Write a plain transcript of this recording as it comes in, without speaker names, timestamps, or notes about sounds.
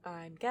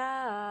I'm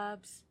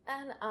Gabs.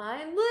 And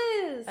I'm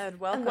Liz. And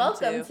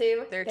welcome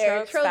to Their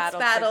Tropes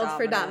Battles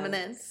for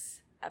Dominance.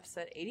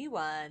 Episode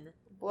 81.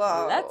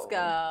 Whoa. Let's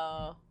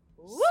go.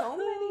 So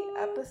many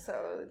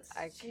episodes.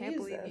 I can't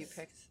believe you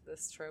picked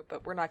this trope,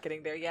 but we're not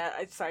getting there yet.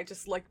 I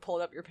just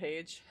pulled up your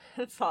page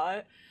and saw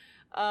it.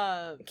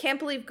 Can't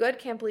believe good,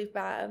 can't believe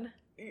bad.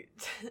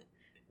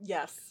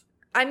 Yes.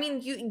 I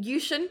mean, you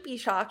shouldn't be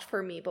shocked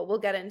for me, but we'll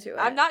get into it.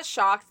 I'm not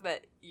shocked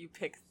that you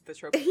picked the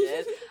trope you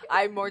did.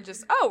 I'm more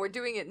just, we're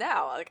doing it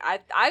now.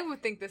 I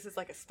would think this is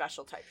a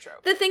special type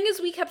trope. The thing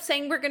is, we kept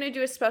saying we're going to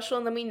do a special,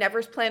 and then we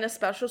never plan a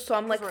special, so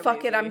I'm like,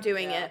 fuck it, I'm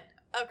doing it.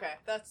 Okay,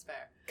 that's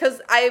fair.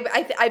 Because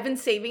I've been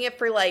saving it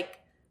for,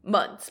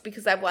 months,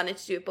 because I've wanted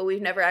to do it, but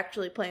we've never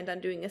actually planned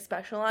on doing a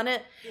special on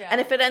it. Yeah. And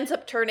if it ends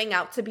up turning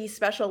out to be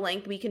special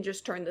length, we can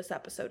just turn this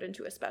episode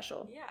into a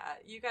special. Yeah,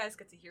 you guys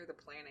get to hear the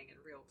planning in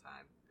real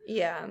time.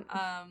 Yeah.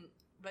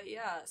 But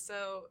yeah,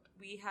 so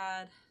we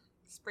had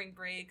spring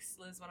breaks.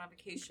 Liz went on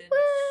vacation.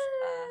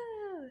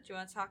 Which, do you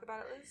want to talk about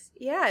it, Liz?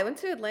 Yeah, I went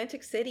to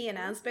Atlantic City and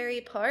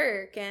Asbury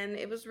Park, and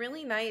it was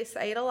really nice.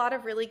 I ate a lot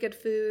of really good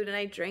food, and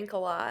I drank a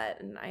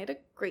lot, and I had a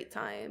great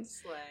time.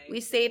 Slay.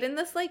 We stayed in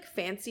this,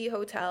 fancy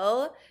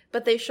hotel,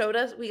 but they showed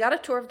us, we got a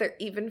tour of their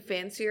even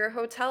fancier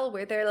hotel,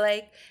 where they're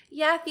like,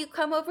 yeah, if you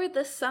come over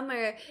this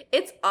summer,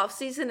 it's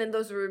off-season, and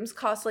those rooms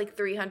cost,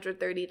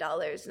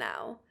 $330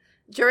 now.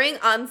 During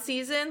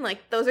on-season,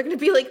 those are going to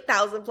be,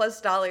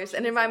 $1,000+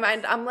 And in my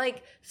mind, I'm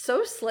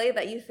so slay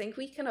that you think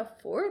we can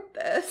afford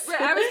this. Right,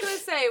 I was going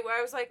to say,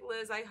 I was like,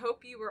 Liz, I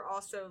hope you were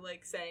also,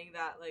 saying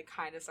that,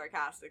 kind of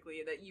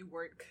sarcastically, that you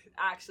weren't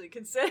actually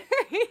considering.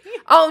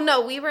 Oh, no,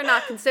 we were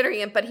not considering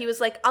it, but he was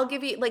like, I'll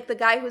give you, the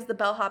guy who's the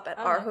bellhop at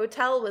our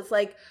hotel was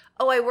like,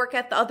 oh, I work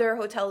at the other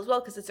hotel as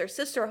well, because it's our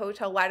sister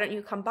hotel, why don't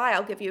you come by,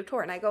 I'll give you a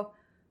tour. And I go,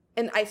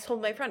 and I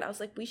told my friend, I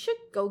was like, we should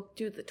go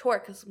do the tour,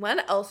 because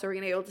when else are we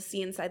going to be able to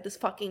see inside this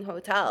fucking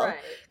hotel? Right.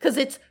 Because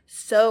it's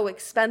so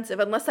expensive,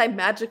 unless I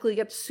magically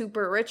get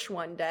super rich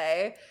one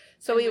day.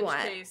 So we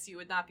went. In which case, you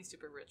would not be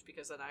super rich,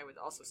 because then I would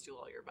also steal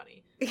all your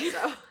money.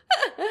 So.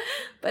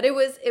 But it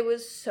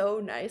was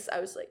so nice. I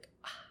was like,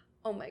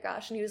 oh my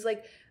gosh. And he was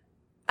like,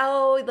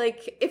 oh,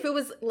 if it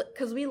was,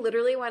 because we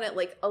literally went at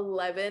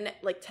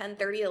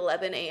 10:30,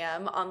 11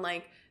 a.m.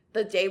 on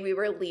the day we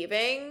were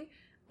leaving.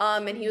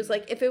 And he was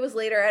like, if it was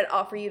later, I'd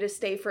offer you to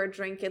stay for a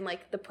drink in,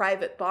 the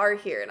private bar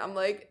here. And I'm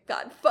like,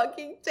 God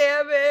fucking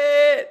damn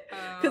it.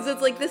 Because it's,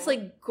 this,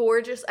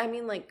 gorgeous,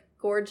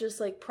 gorgeous,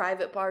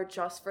 private bar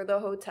just for the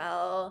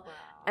hotel. Wow.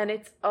 And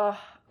it's,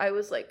 I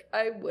was like,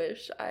 I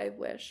wish. But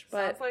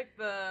sounds like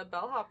the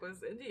bellhop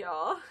was into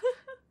y'all.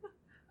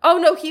 Oh,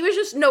 no, he was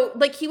just,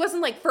 he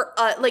wasn't, for,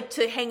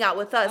 to hang out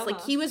with us.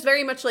 He was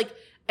very much,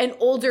 an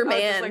older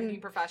man. Just, being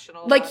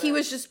professional. He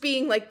was just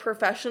being,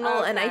 professional.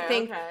 Okay, and I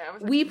think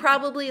we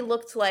probably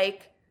looked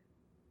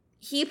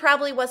he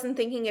probably wasn't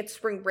thinking it's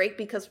spring break,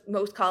 because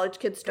most college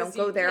kids don't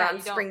go there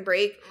on spring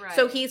break. Right.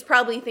 So he's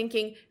probably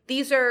thinking,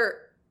 these are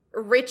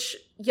rich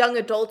young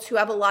adults who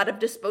have a lot of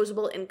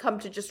disposable income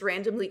to just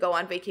randomly go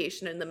on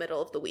vacation in the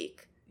middle of the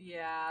week.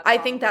 Yeah. Probably.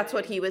 I think that's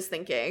what he was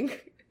thinking.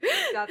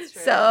 That's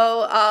true.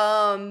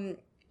 So,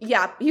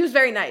 yeah, he was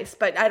very nice,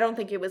 but I don't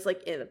think it was,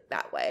 in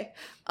that way.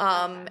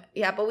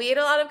 Yeah, but we ate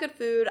a lot of good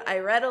food. I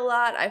read a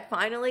lot. I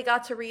finally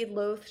got to read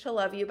Loath to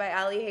Love You by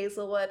Ali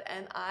Hazelwood,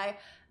 and I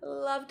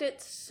loved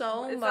it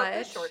so much. Is that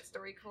the short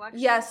story collection?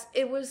 Yes,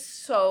 it was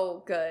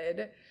so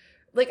good.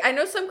 I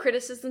know some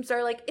criticisms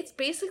are, it's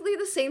basically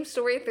the same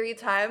story 3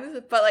 times,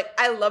 but,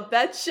 I love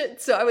that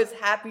shit, so I was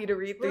happy to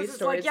read 3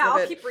 stories yeah,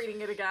 I'll keep reading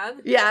it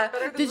again. Yeah.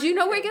 Did you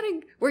know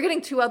we're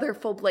getting 2 other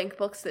full-length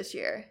books this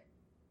year?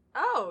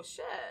 Oh,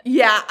 shit.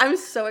 Yeah, I'm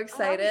so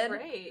excited. Oh, that'd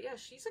be great. Yeah,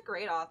 she's a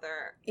great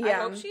author. Yeah.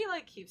 I hope she,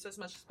 keeps as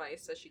much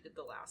spice as she did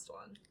the last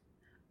one.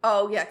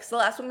 Oh, yeah, because the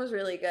last one was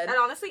really good. And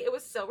honestly, it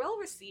was so well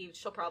received.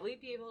 She'll probably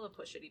be able to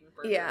push it even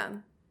further. Yeah.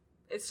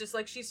 It's just,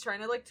 she's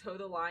trying to, toe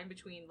the line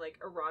between,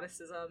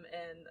 eroticism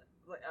and,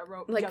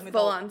 young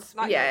full-on... adult,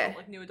 not young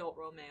adult, new adult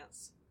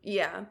romance.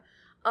 Yeah.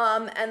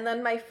 And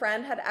then my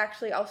friend had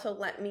actually also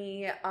lent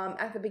me,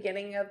 at the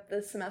beginning of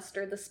the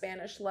semester, The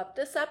Spanish Love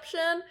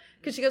Deception,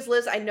 because she goes,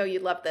 Liz, I know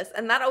you'd love this.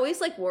 And that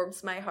always,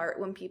 warms my heart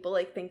when people,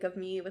 think of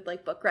me with,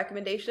 book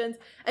recommendations.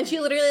 And she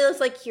literally was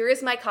like, here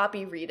is my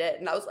copy, read it.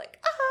 And I was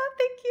like,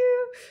 thank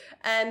you.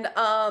 And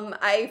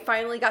I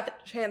finally got the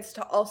chance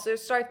to also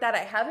start that. I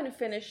haven't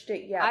finished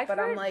it yet, I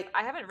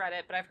haven't read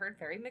it, but I've heard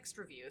very mixed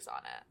reviews on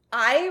it.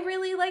 I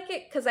really like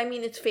it, because,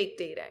 it's fake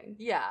dating.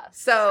 Yeah.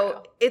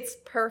 So it's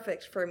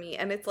perfect for me.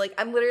 And it's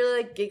I'm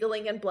literally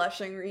giggling and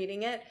blushing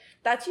reading it.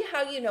 That's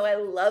how you know I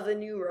love a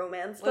new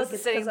romance book.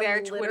 It's sitting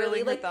there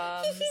twiddling her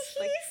thumbs.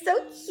 He's so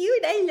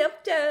cute. I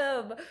loved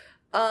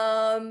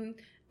him.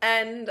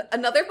 And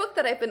another book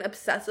that I've been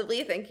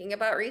obsessively thinking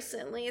about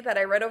recently that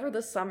I read over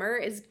the summer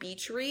is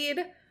Beach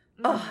Read.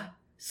 Oh,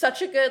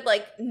 such a good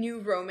new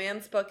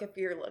romance book if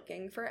you're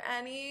looking for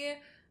any.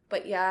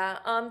 But yeah,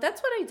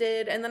 that's what I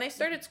did. And then I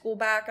started school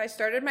back. I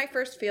started my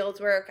first fields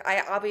work.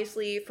 I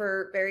obviously,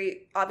 for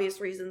very obvious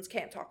reasons,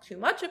 can't talk too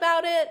much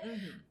about it.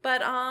 Mm-hmm.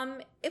 But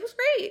it was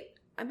great.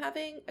 I'm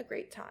having a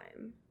great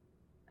time.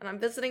 And I'm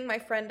visiting my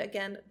friend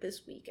again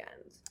this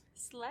weekend.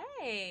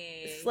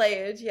 Slay.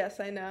 Yes,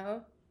 I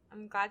know.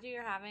 I'm glad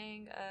you're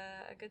having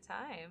a good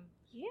time.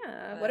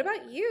 Yeah. What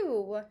about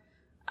you?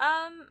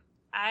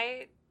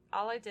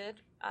 All I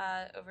did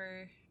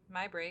over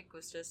my break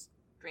was just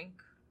drink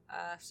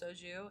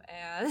soju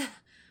and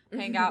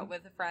hang out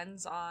with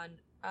friends on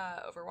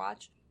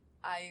Overwatch.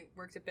 I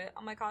worked a bit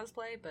on my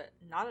cosplay, but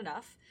not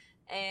enough.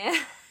 And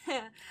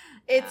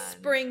it's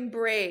spring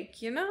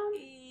break, you know?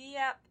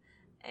 Yep.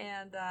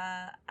 And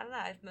I don't know,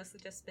 I've mostly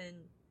just been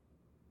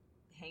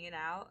hanging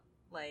out,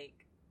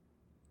 like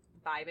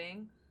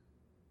vibing,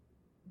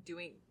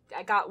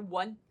 I got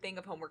one thing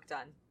of homework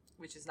done,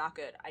 which is not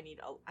good. I'm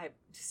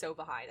so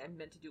behind. I'm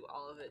meant to do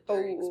all of it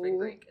during spring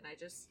break, and I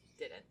just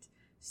didn't.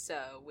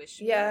 So,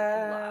 wish me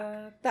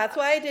luck. That's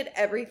why I did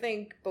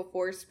everything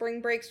before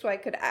spring break, so I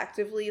could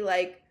actively,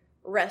 like,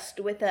 rest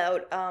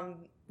without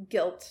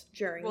guilt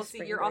during spring break. Well,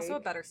 see, you're also a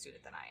better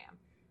student than I am.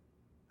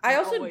 I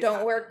also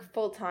don't work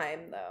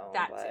full-time, though.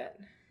 That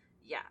too.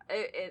 Yeah,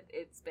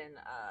 it's been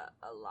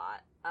a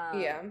lot.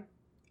 Yeah.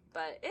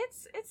 But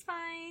it's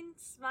fine.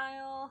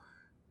 Smile.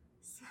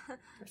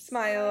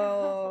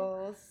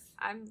 Smiles.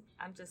 I'm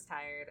just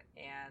tired,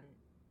 and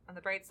on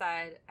the bright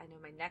side, I know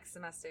my next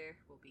semester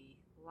will be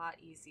a lot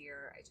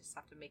easier. I just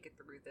have to make it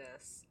through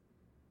this.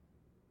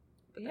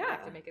 But then I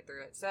have to make it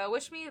through it. So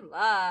wish me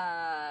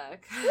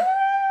luck.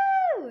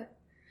 Woo!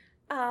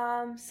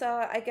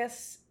 So I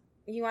guess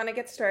you want to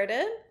get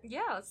started?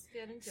 Yeah, let's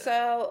get into it.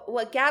 So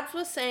what Gabs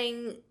was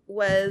saying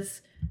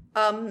was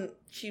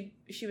she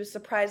was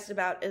surprised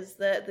about is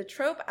the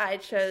trope I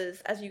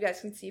chose, as you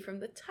guys can see from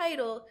the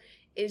title,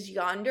 is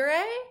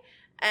yandere.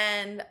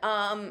 And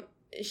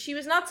she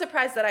was not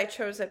surprised that I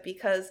chose it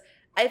because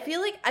I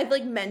feel like I've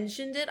like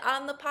mentioned it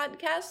on the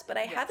podcast, but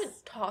I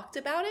haven't talked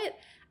about it.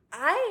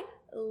 I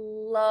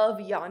love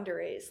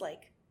yanderes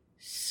like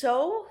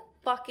so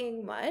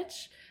fucking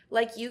much.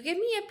 Like, you give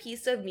me a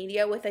piece of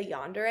media with a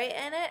yandere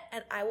in it,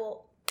 and I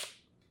will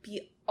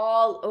be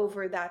all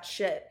over that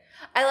shit.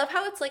 I love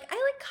how it's like, I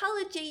like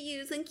college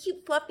AUs and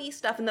cute fluffy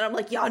stuff, and then I'm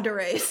like,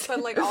 yanderes.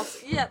 But like, also,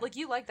 yeah, like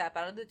you like that.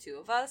 But out of the two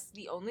of us,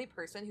 the only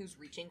person who's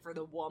reaching for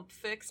the wump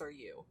fix are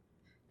you.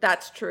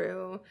 That's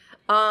true.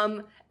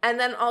 And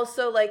then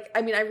also, like,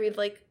 I mean, I read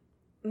like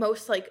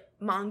most like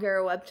manga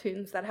or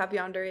webtoons that have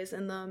yanderes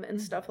in them and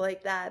stuff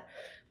like that.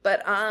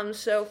 But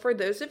so for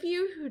those of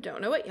you who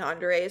don't know what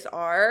yanderes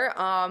are,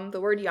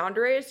 the word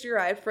yandere is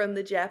derived from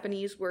the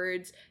Japanese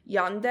words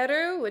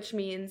yandere, which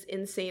means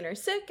insane or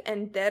sick,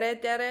 and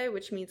dere,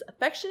 which means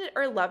affectionate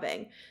or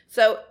loving.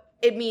 So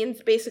it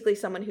means basically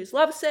someone who's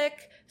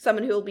lovesick,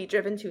 someone who will be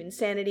driven to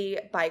insanity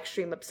by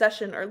extreme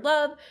obsession or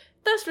love,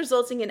 thus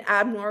resulting in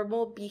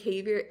abnormal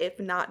behavior, if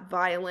not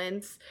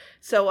violence.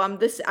 So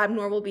this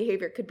abnormal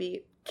behavior could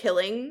be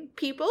killing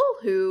people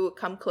who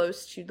come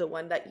close to the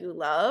one that you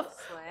love,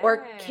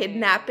 or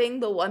kidnapping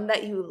the one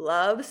that you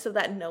love so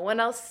that no one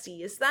else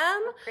sees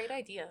them. Great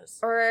ideas.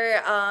 Or,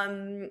 I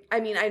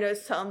mean, I know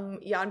some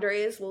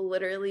yanderes will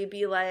literally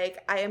be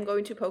like, I am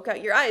going to poke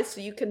out your eyes so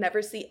you can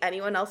never see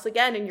anyone else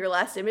again, and your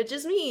last image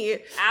is me.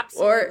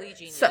 Absolutely or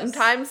genius.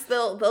 Sometimes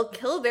they'll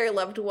kill their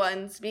loved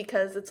ones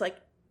because it's like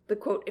the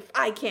quote, if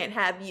I can't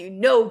have you,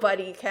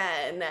 nobody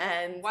can.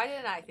 And why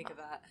didn't I think of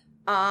that?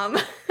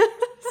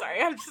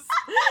 Sorry, I'm just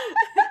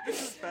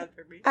this is bad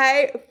for me.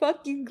 I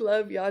fucking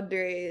love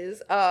yanderes.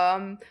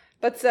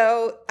 But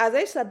so as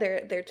I said,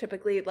 they're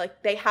typically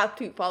like they have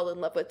to fall in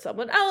love with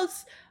someone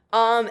else.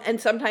 And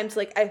sometimes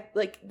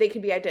they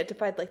can be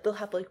identified like they'll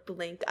have like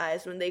blank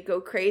eyes when they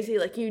go crazy,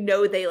 like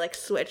they like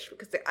switch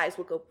because their eyes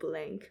will go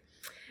blank.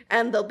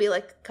 And they'll be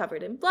like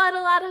covered in blood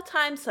a lot of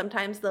times.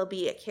 Sometimes they'll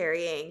be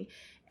carrying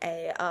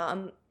a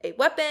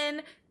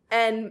weapon.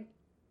 And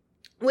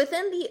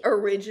within the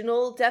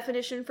original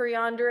definition for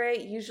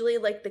yandere, usually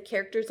like the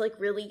character's like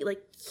really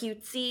like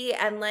cutesy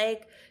and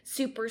like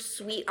super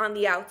sweet on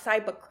the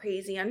outside but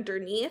crazy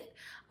underneath.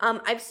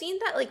 I've seen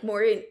that like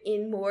more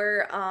in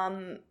more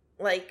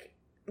like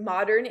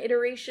modern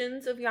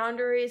iterations of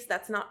yanderes.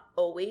 That's not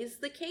always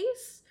the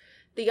case.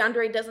 The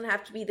yandere doesn't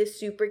have to be this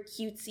super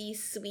cutesy,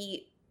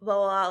 sweet, blah,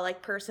 blah, blah,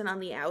 like person on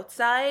the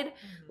outside.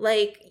 Mm-hmm.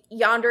 Like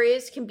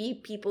yanderes can be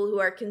people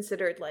who are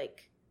considered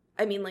like,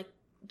 I mean like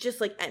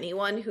just like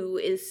anyone who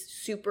is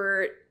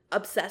super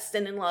obsessed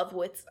and in love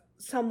with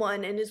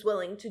someone and is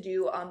willing to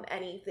do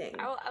anything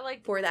I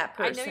like for that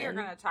person. I know you're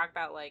going to talk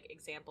about like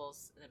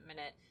examples in a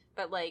minute,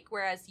 but like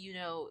whereas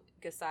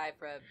Gasai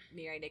from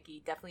Mirai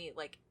Nikki definitely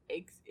like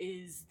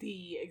is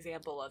the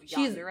example of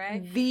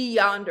yandere. She's the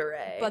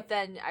yandere. But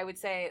then I would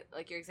say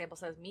like your example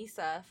says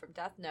Misa from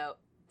Death Note,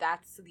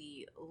 that's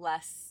the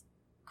less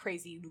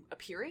crazy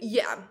appearing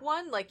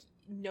one. Like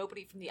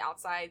nobody from the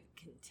outside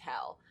can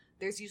tell.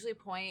 There's usually a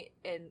point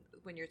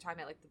when you're talking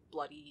about like the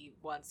bloody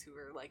ones who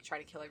are like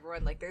trying to kill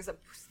everyone. Like there's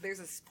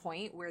this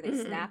point where they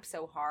snap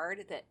so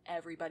hard that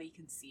everybody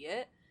can see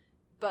it,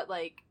 but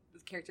like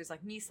with characters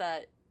like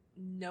Misa,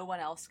 no one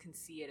else can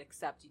see it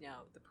except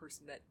the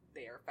person that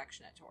they are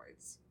affectionate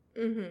towards.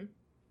 Mm-hmm.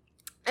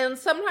 And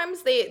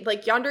sometimes they,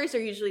 like, yanderes are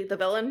usually the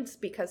villains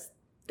because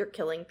they're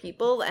killing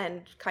people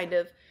and kind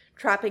of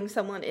trapping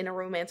someone in a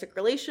romantic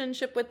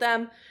relationship with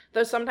them,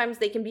 though sometimes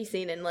they can be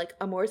seen in, like,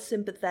 a more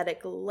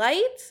sympathetic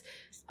light.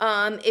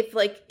 If,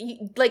 like,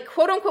 like,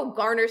 quote-unquote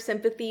garner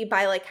sympathy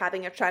by, like,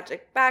 having a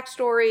tragic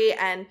backstory,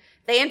 and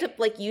they end up,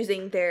 like,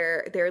 using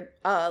their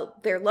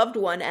loved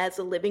one as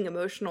a living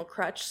emotional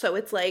crutch. So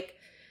it's, like,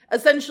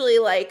 essentially,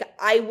 like,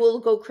 I will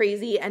go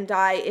crazy and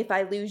die if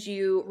I lose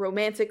you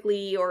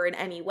romantically or in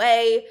any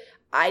way.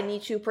 I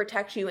need to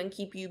protect you and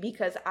keep you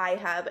because I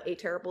have a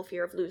terrible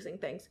fear of losing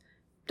things.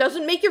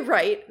 Doesn't make it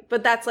right,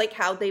 but that's, like,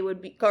 how they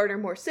would garner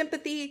more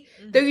sympathy.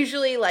 Mm-hmm. They're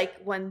usually, like,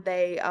 when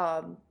they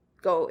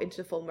go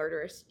into full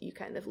murderous, you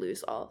kind of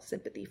lose all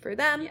sympathy for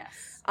them.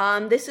 Yes.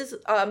 This is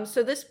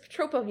so this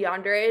trope of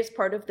yandere is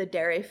part of the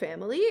dere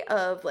family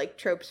of, like,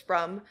 tropes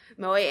from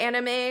moe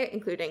anime,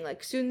 including,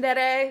 like,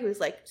 tsundere, who's,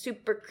 like,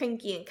 super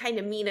cranky and kind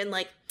of mean and,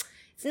 like,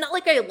 it's not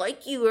like I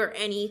like you or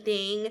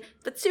anything,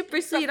 but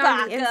super sweet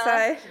on the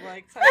inside.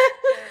 Like,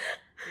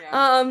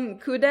 yeah.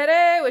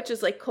 Kudere, which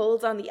is, like,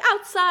 cold on the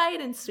outside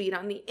and sweet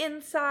on the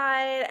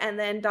inside, and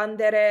then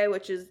dandere,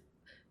 which is,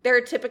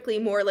 they're typically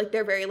more, like,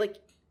 they're very, like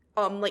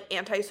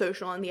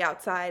antisocial on the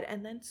outside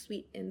and then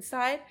sweet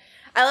inside.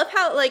 I love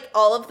how, like,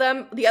 all of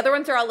them, the other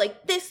ones are all,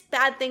 like, this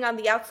bad thing on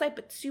the outside,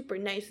 but super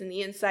nice on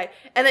the inside.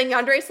 And then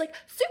yandere's, like,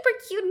 super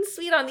cute and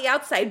sweet on the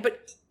outside,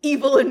 but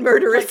evil and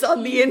murderous, like,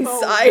 on the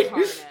inside.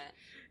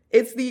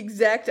 It's the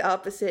exact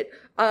opposite.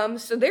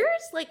 So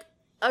there's, like,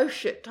 a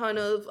shit ton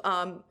of,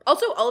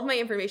 also all of my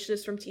information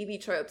is from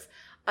TV tropes.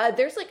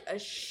 There's, like, a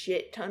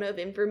shit ton of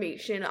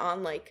information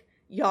on, like,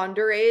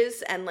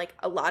 yanderes and, like,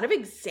 a lot of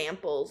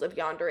examples of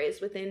yanderes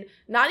within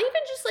not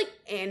even just, like,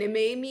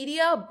 anime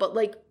media, but,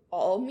 like,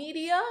 all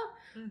media.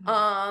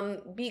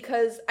 Mm-hmm.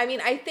 Because, I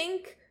mean, I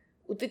think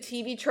the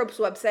TV tropes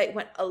website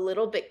went a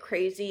little bit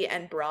crazy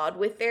and broad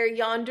with their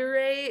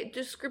yandere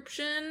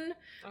description,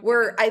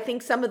 where I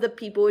think some of the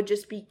people would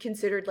just be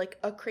considered, like,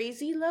 a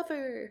crazy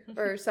lover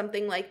or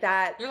something like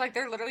that. You're like,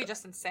 they're literally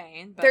just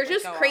insane. But, they're, like,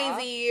 just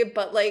crazy,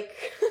 but, like,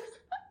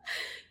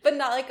 but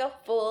not, like, a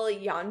full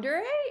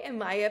yandere, in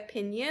my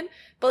opinion.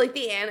 But, like,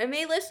 the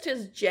anime list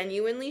is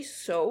genuinely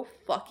so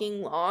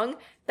fucking long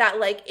that,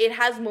 like, it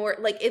has more,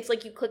 like, it's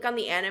like you click on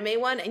the anime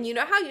one, and you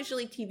know how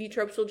usually TV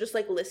tropes will just,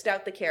 like, list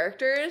out the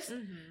characters?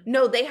 Mm-hmm.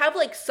 No, they have,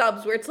 like,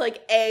 subs where it's,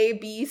 like, A,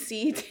 B,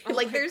 C, D. Oh,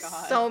 like, there's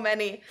so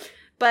many.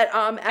 But,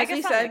 as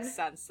we said, makes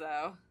sense,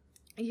 though.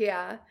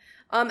 Yeah.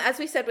 As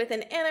we said with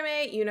an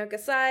anime, Yuna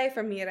Gasai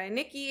from Mirai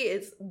Nikki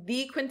is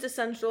the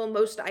quintessential,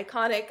 most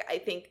iconic, I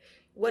think.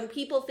 When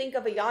people think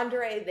of a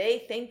yandere,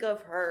 they think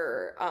of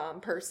her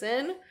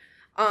person.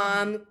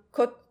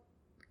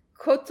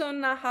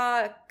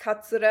 Kotonaha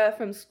Katsura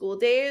from School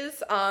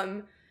Days.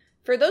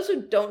 For those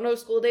who don't know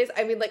School Days,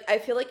 I mean, like, I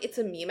feel like it's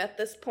a meme at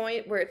this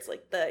point where it's,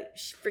 like,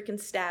 she freaking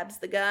stabs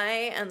the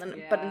guy, and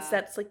then, but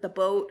instead it's, like, the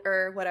boat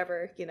or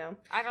whatever, you know.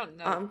 I don't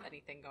know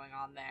anything going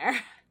on there.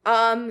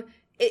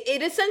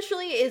 It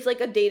essentially is like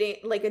a dating,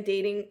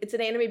 it's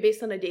an anime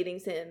based on a dating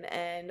sim,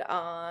 and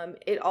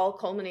it all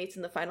culminates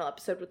in the final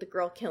episode with the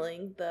girl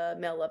killing the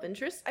male love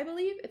interest, I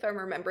believe, if I'm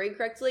remembering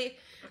correctly.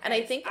 Okay, and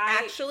I think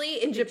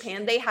actually in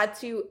Japan they had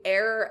to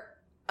air,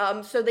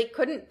 so they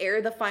couldn't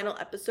air the final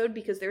episode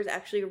because there's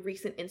actually a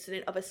recent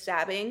incident of a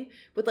stabbing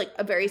with, like,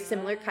 a very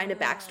similar kind of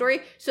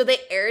backstory. So they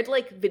aired,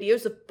 like,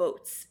 videos of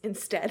boats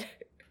instead.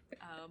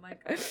 Oh my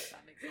gosh,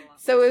 that makes a lot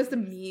So it was the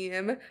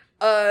meme.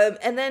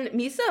 And then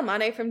Misa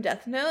Amane from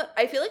Death Note,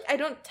 I feel like I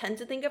don't tend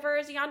to think of her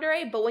as a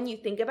yandere, but when you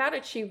think about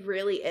it, she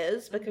really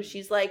is, because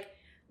she's like,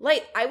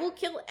 Light, I will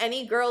kill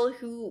any girl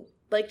who,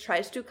 like,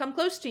 tries to come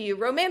close to you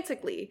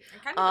romantically.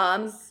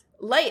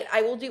 Light,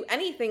 I will do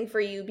anything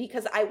for you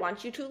because I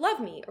want you to love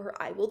me, or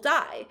I will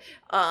die.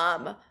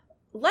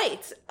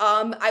 Light,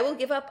 I will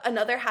give up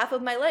another half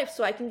of my life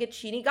so I can get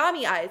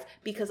Shinigami eyes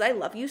because I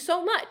love you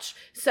so much.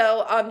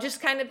 So, just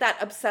kind of that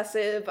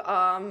obsessive,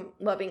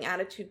 loving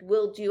attitude,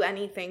 will do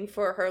anything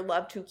for her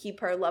love to keep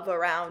her love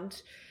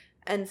around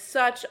and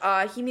such.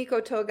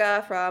 Himiko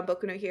Toga from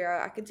Boku no Hero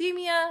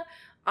Academia,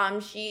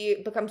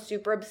 she becomes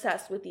super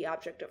obsessed with the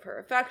object of her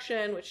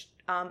affection, which,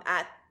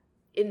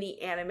 in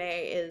the anime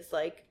is,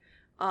 like,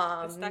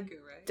 it's Deku,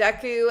 right?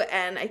 Deku,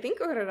 and I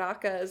think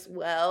Uraraka as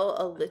well,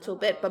 a little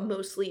bit, but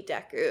mostly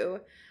Deku.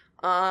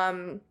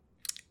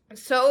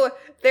 So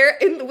they're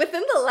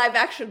within the live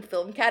action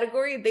film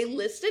category, they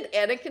listed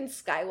Anakin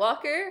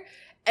Skywalker,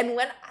 and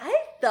when I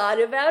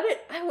thought about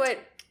it, I went,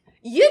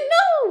 you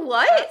know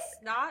what? That's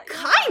not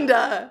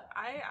kinda.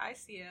 I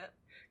see it.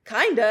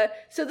 Kinda.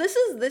 So this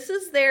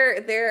is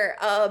their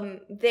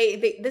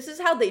this is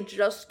how they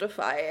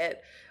justify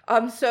it.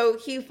 So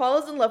he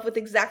falls in love with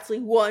exactly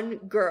one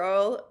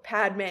girl,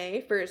 Padme,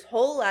 for his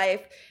whole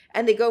life,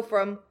 and they go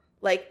from,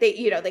 like, they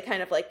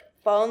kind of, like,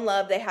 fall in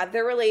love, they have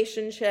their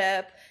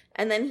relationship,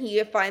 and then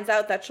he finds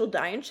out that she'll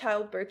die in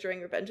childbirth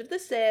during Revenge of the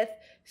Sith,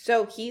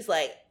 so he's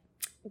like,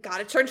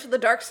 gotta turn to the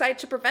dark side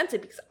to prevent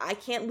it, because I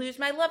can't lose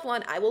my loved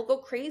one, I will go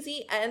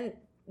crazy and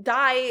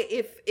die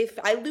if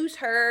I lose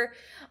her.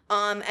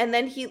 And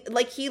then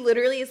he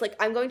literally is like,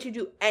 I'm going to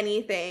do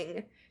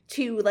anything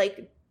to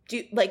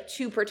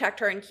to protect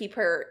her and keep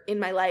her in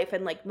my life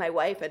and like my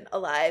wife and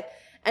alive.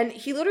 And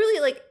he literally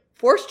like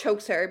force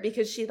chokes her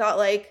because she thought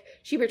like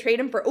she betrayed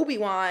him for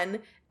Obi-Wan.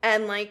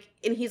 And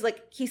he's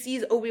like, he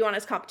sees Obi-Wan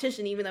as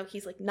competition, even though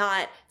he's like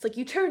not. It's like,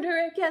 you turned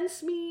her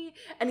against me.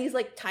 And he's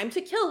like, time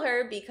to kill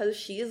her because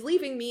she is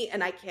leaving me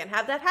and I can't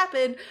have that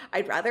happen.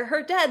 I'd rather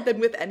her dead than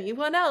with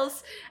anyone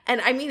else.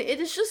 And I mean, it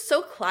is just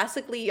so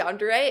classically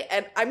Yandere.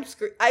 And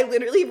I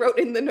literally wrote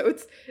in the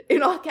notes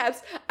in all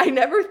caps, I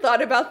never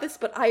thought about this,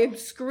 but I am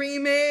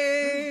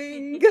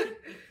screaming.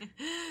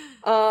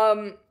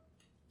 And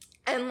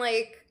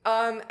like,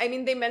 I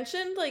mean, they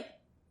mentioned like,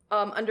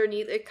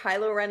 underneath it,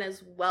 Kylo Ren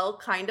as well,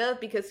 kind of,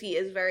 because he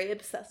is very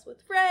obsessed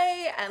with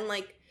Rey and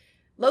like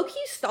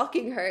low-key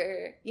stalking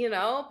her, you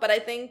know? But I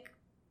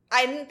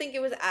didn't think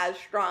it was as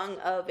strong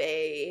of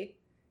a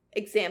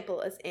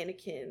example as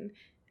Anakin.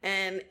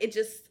 And it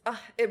just,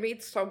 it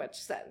made so much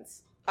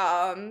sense.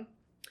 And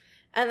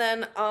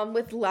then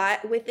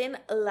within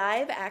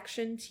live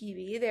action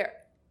TV, there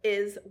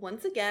is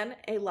once again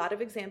a lot of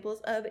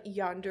examples of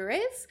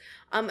yanderes.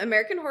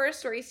 American Horror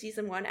Story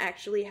Season 1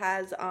 actually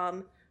has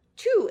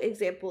 2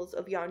 examples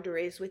of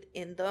yanderes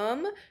within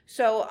them.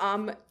 So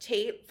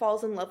Tate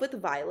falls in love with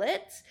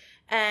Violet,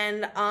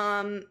 and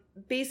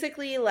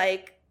basically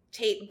like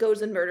Tate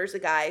goes and murders a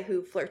guy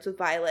who flirts with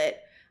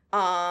Violet.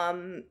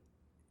 And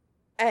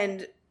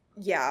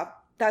yeah,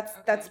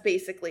 that's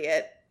basically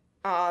it.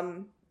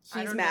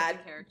 He's mad.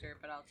 The character,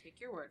 but I'll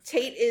take your word.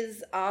 Tate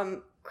is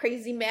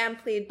crazy man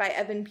played by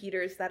Evan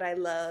Peters that I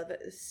love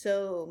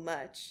so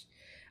much.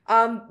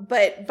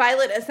 But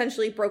Violet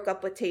essentially broke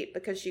up with Tate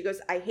because she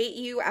goes, I hate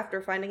you,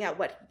 after finding out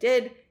what he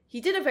did.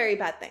 He did a very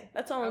bad thing.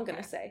 That's all I'm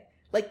going to say.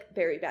 Like,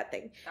 very bad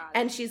thing.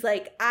 And she's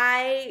like,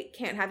 I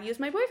can't have you as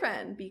my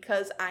boyfriend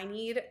because I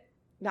need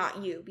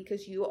not you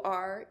because you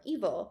are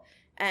evil.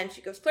 And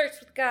she goes, flirts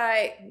with the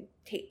guy. And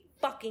Tate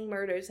fucking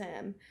murders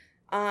him.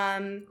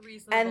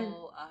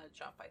 Reasonable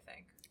jump, I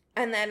think.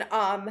 And then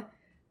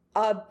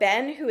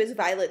Ben, who is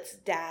Violet's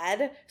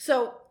dad.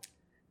 So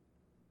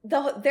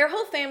their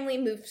whole family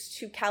moves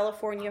to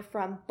California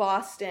from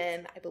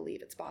Boston. I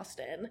believe it's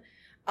Boston.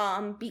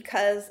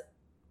 Because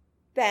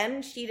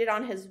Ben cheated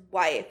on his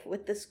wife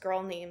with this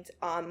girl named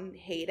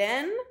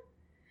Hayden.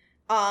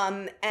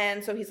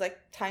 And so he's like,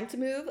 time to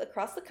move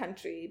across the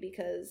country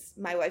because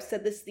my wife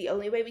said this is the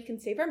only way we can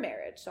save our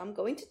marriage, so I'm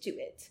going to do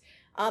it.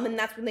 And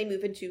that's when they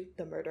move into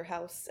the murder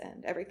house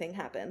and everything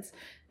happens.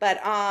 But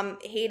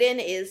Hayden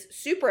is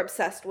super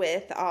obsessed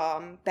with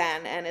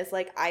Ben and is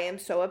like, I am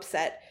so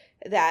upset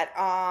that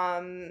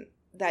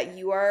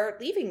you are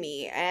leaving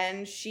me.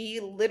 And she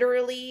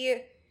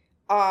literally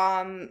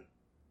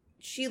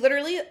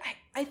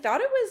I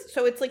thought it was,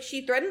 so it's like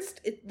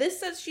this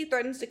says she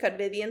threatens to cut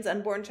Vivian's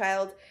unborn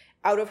child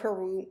out of her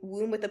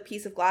womb with a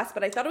piece of glass,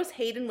 but I thought it was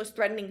Hayden was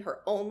threatening her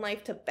own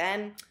life to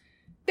Ben.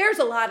 There's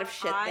a lot of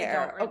shit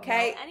there,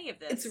 okay? Know any of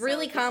this, it's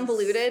really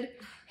convoluted.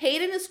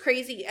 Hayden is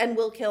crazy and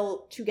will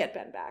kill to get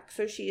Ben back,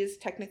 so she is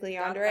technically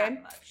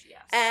Yandere.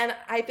 Yes. And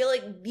I feel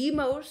like the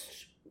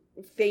most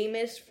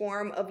famous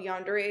form of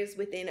yanderes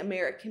within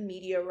American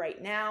media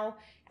right now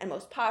and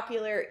most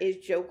popular is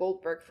Joe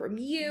Goldberg from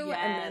You. Yes.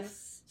 And then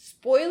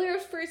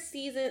spoilers for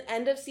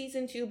end of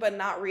season 2, but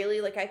not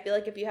really. Like, I feel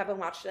like if you haven't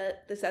watched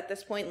this at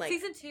this point, like,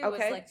 season 2 was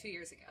like 2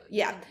 years ago.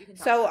 You can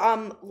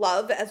so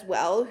Love as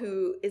well,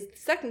 who is the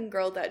second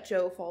girl that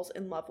Joe falls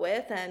in love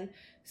with. And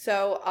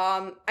so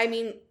I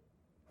mean,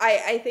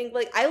 I think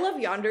like I love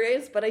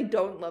yanderes, but I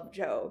don't love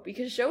Joe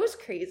because Joe is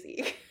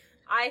crazy.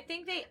 I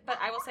think but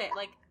I will say,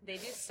 like, they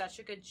do such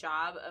a good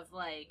job of,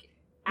 like,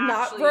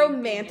 not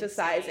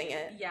romanticizing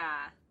it.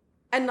 Yeah.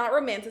 And not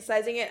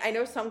romanticizing it. I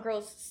know some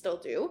girls still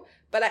do,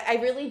 but I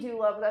really do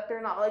love that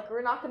they're not, like,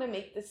 we're not going to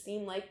make this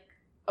seem like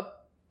a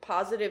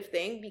positive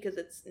thing because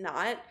it's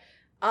not.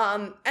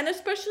 And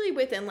especially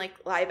within, like,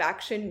 live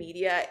action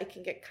media, it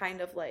can get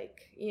kind of,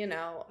 like, you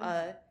know,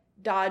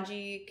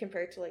 dodgy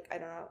compared to, like, I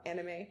don't know,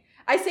 anime.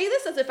 I say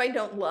this as if I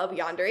don't love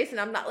yanderes, and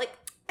I'm not like,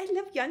 I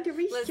love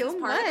yanderes so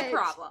much. Part of the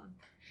problem.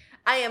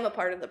 I am a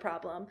part of the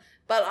problem.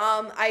 But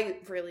I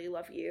really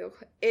love You.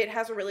 It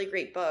has a really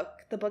great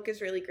book. The book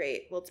is really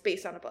great. Well, it's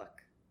based on a book.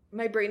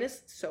 My brain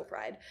is so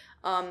fried.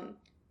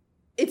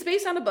 It's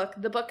based on a book.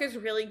 The book is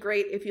really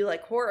great if you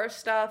like horror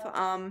stuff.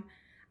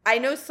 I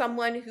know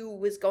someone who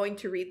was going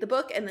to read the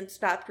book and then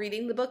stopped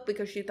reading the book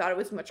because she thought it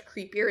was much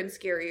creepier and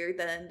scarier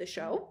than the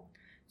show.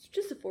 It's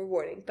just a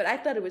forewarning. But I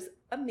thought it was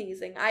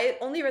amazing. I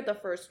only read the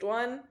first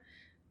one.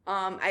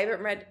 I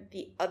haven't read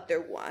the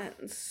other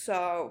ones.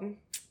 So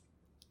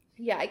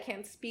yeah, I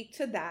can't speak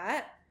to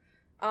that.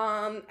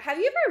 Have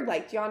you ever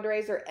liked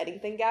yanderes or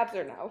anything, Gabs,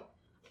 or no?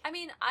 I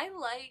mean, I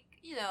like,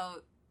 you know,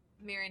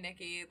 Miri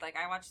Nikki. Like,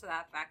 I watched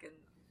that back in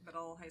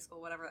middle, high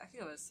school, whatever. I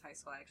think it was high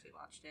school I actually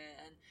watched it.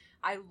 And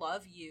I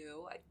love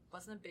You. I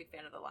wasn't a big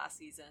fan of the last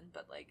season,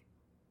 but, like,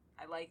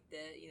 I liked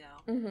it, you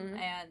know. Mm-hmm.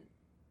 And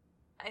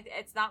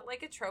It's not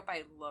like a trope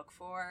I look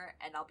for,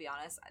 and I'll be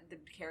honest, the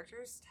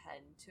characters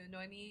tend to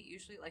annoy me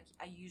usually. Like,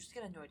 I usually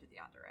get annoyed with the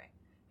Yandere.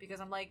 Because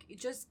I'm like,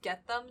 just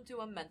get them to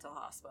a mental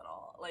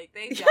hospital. Like,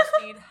 they just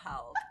need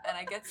help. And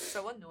I get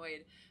so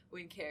annoyed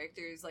when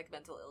characters, like,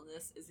 mental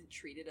illness isn't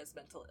treated as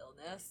mental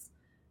illness.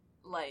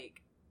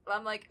 Like,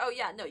 I'm like, oh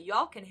yeah, no,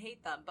 y'all can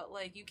hate them, but,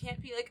 like, you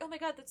can't be like, oh my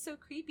god, that's so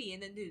creepy,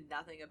 and then do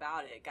nothing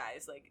about it,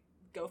 guys. Like,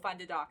 go find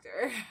a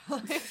doctor.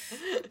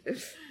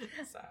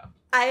 So.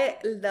 I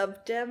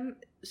loved them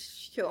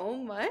so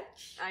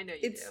much. I know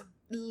you do. It's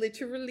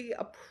literally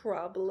a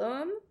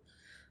problem.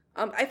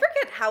 I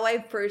forget how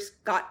I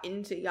first got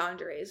into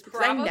Yandere's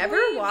because I never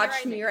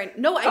watched Mirai.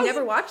 No, I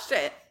never watched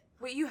it.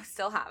 Wait, you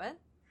still haven't?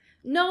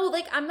 No,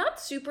 like, I'm not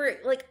super,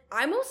 like,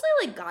 I mostly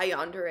like guy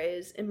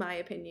Yandere's, in my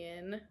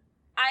opinion.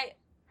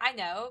 I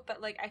know,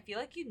 but, like, I feel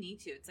like you need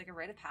to. It's like a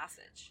rite of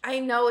passage. I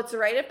know, it's a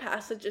rite of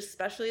passage,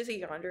 especially as a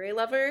Yandere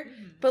lover.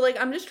 Mm-hmm. But, like,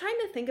 I'm just trying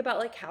to think about,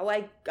 like, how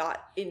I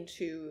got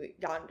into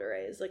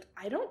Yandere's. Like,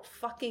 I don't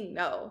fucking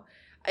know.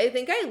 I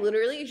think I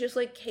literally just,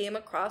 like, came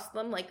across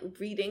them, like,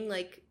 reading,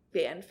 like,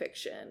 fan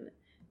fiction.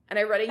 And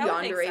I read a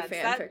Yandere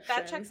fan fiction.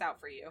 That checks out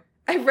for you.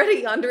 I read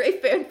a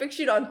Yandere fan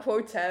fiction on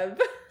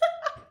Quoteb.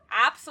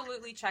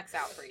 Absolutely checks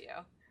out for you.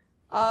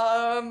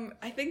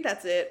 I think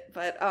that's it.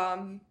 But,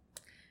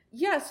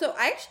 yeah, so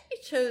I actually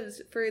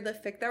chose, for the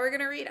fic that we're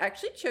going to read, I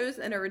actually chose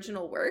an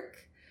original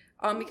work.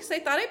 Because I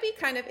thought it'd be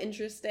kind of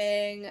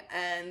interesting,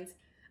 and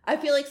I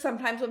feel like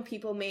sometimes when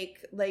people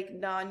make, like,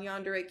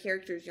 non-Yandere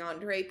characters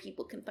Yandere,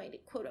 people can find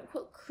it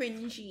quote-unquote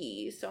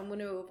cringy, so I'm going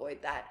to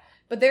avoid that.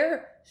 But there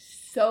are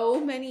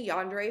so many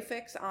Yandere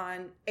fics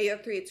on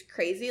AO3, it's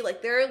crazy.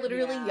 Like, there are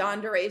literally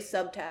Yandere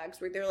subtags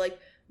where they're like,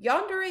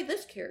 Yandere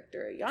this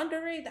character,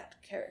 Yandere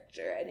that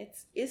character, and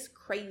it's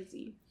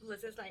crazy.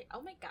 Liz is like,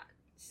 oh my god,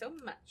 so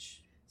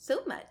much.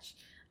 So much.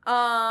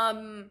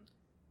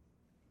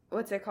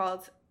 What's it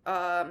called?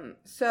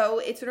 So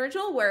it's an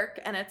original work,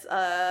 and it's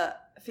a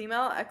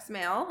female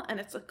ex-male, and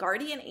it's a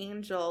guardian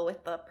angel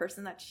with the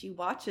person that she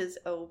watches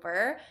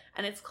over,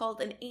 and it's called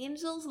An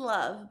Angel's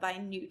Love by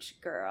Newt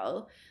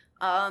Girl.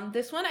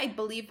 This one, I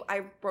believe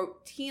I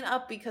wrote teen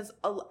up because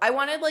I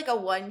wanted, like, a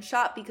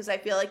one-shot, because I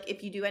feel like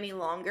if you do any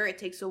longer, it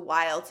takes a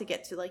while to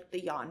get to, like,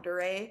 the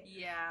Yandere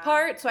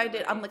part. So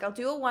I'm like, I'll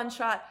do a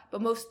one-shot,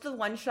 but most of the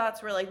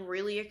one-shots were, like,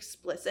 really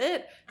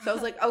explicit. So I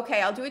was like,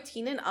 okay, I'll do a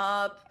teen and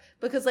up,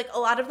 because, like, a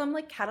lot of them,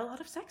 like, had a lot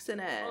of sex in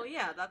it. Oh,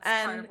 yeah, that's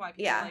part of why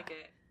people like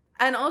it.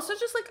 And also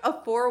just, like,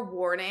 a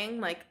forewarning,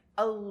 like,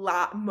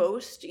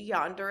 most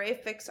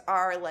Yandere fics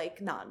are,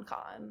 like,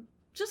 non-con.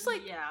 Just,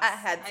 like, a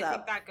heads up. I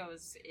think that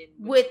goes in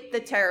with the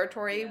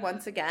territory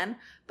once again.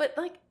 But,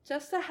 like,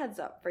 just a heads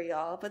up for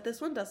y'all. But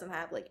this one doesn't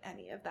have, like,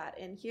 any of that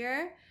in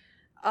here.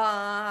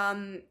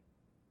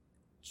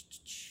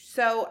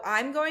 So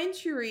I'm going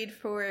to read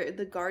for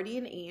the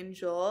guardian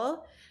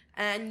angel.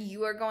 And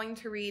you are going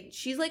to read,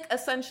 she's, like,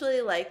 essentially,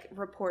 like,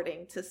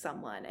 reporting to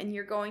someone. And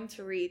you're going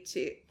to read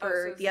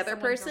for the other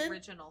person.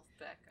 Original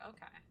fic.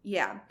 Okay.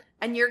 Yeah.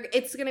 And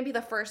it's going to be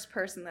the first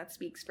person that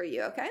speaks for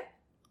you, okay?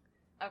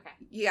 Okay.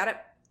 You got it?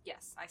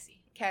 Yes, I see.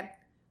 Okay.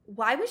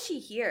 Why was she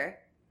here?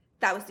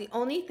 That was the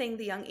only thing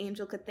the young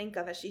angel could think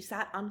of as she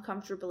sat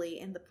uncomfortably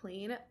in the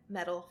plain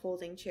metal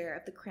folding chair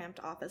of the cramped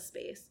office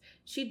space.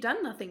 She'd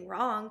done nothing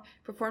wrong,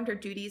 performed her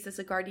duties as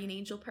a guardian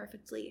angel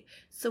perfectly.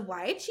 So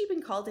why had she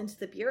been called into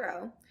the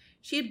bureau?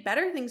 She had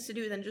better things to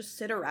do than just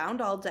sit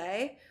around all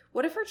day.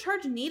 What if her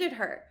charge needed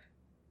her?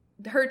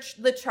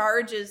 The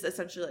charge is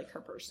essentially, like,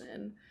 her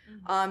person.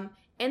 Mm-hmm.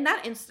 In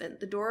that instant,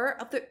 the door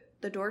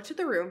to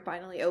the room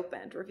finally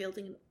opened,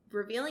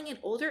 revealing an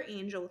older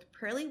angel with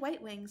pearly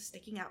white wings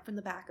sticking out from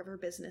the back of her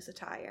business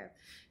attire.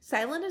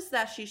 Silent as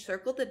death, she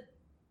circled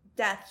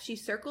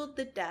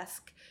the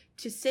desk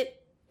to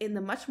sit in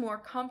the much more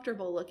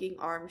comfortable-looking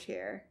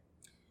armchair.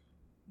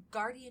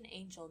 Guardian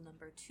Angel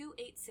number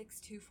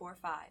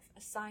 286245,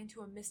 assigned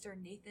to a Mr.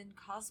 Nathan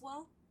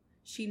Coswell?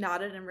 She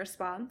nodded in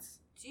response.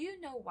 Do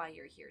you know why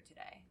you're here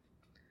today?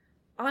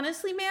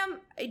 Honestly, ma'am,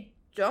 I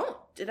don't.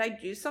 Did I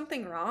do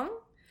something wrong?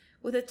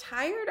 With a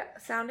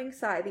tired-sounding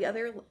sigh, the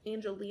other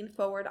angel leaned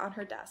forward on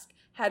her desk,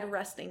 head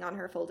resting on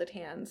her folded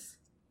hands.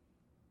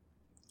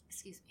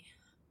 Excuse me.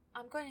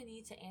 I'm going to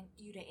need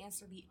you to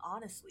answer me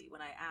honestly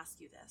when I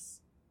ask you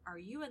this. Are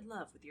you in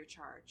love with your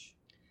charge?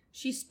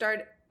 She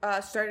started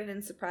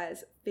in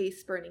surprise,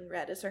 face burning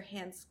red as her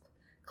hands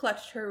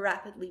clutched her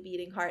rapidly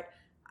beating heart.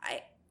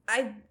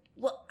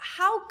 Well,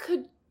 how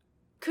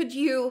could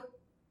you...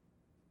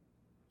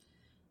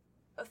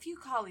 A few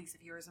colleagues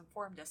of yours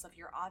informed us of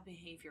your odd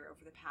behavior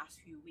over the past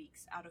few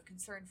weeks out of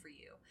concern for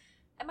you.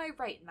 Am I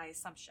right in my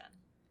assumption?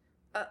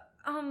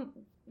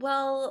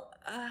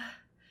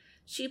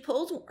 She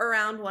pulled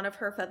around one of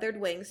her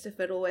feathered wings to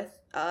fiddle with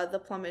the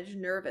plumage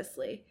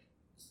nervously.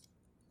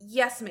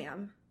 Yes,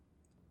 ma'am.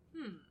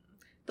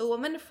 The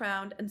woman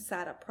frowned and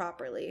sat up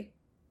properly.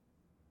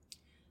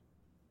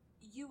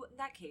 In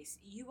that case,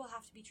 you will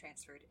have to be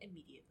transferred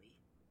immediately.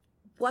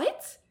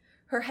 What?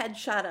 Her head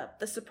shot up,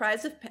 the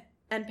surprise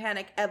and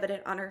panic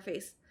evident on her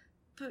face.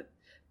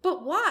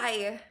 But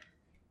why?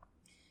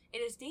 It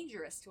is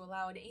dangerous to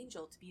allow an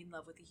angel to be in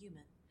love with a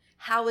human.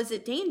 How is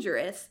it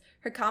dangerous?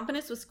 Her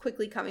confidence was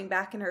quickly coming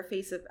back in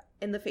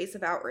the face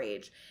of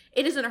outrage.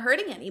 It isn't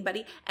hurting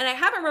anybody, and I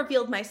haven't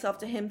revealed myself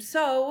to him,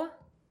 so...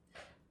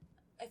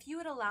 If you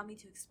would allow me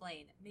to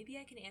explain, maybe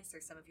I can answer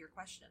some of your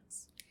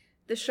questions.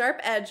 The sharp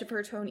edge of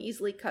her tone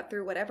easily cut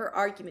through whatever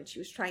argument she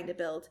was trying to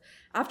build.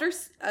 After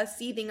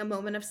seething a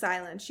moment of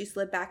silence, she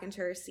slid back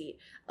into her seat,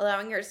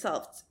 allowing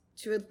herself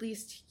to at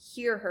least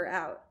hear her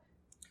out.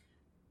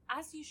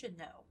 As you should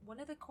know, one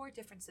of the core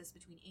differences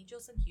between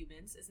angels and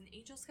humans is an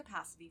angel's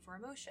capacity for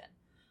emotion.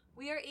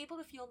 We are able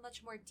to feel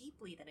much more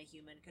deeply than a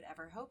human could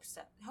ever hope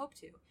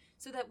to,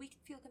 so that we can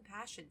feel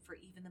compassion for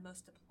even the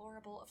most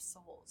deplorable of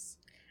souls.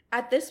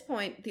 At this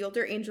point, the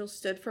older angel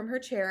stood from her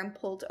chair and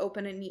pulled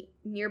open a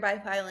nearby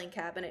filing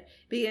cabinet,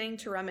 beginning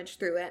to rummage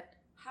through it.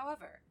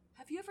 However,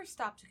 have you ever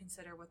stopped to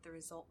consider what the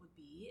result would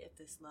be if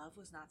this love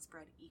was not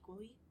spread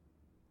equally?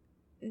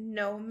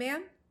 No,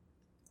 ma'am.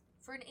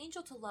 For an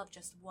angel to love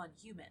just one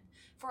human,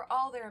 for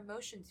all their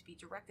emotion to be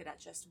directed at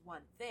just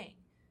one thing,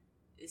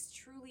 is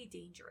truly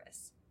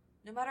dangerous.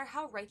 No matter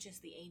how righteous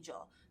the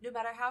angel, no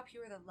matter how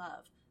pure the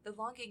love, the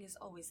longing is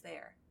always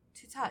there.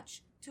 To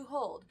touch, to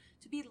hold,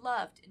 to be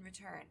loved in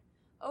return.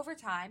 Over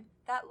time,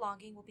 that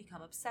longing will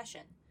become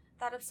obsession.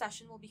 That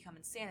obsession will become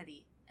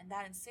insanity, and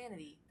that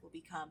insanity will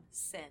become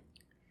sin.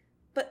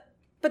 But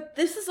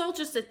this is all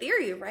just a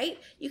theory, right?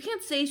 You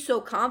can't say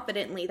so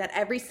confidently that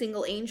every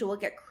single angel will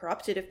get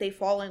corrupted if they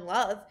fall in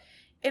love.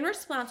 In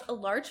response, a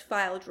large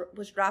file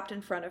was dropped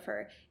in front of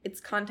her,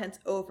 its contents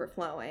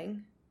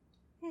overflowing.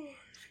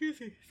 Excuse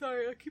me,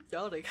 sorry, I keep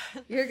yawning.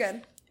 You're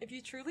good. If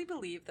you truly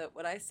believe that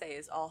what I say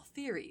is all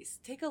theories,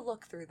 take a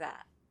look through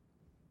that.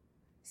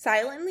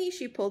 Silently,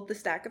 she pulled the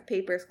stack of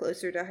papers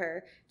closer to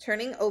her,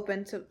 turning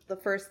open to the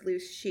first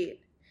loose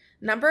sheet.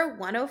 Number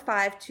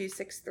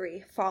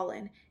 105263,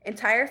 fallen.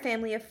 Entire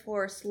family of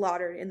four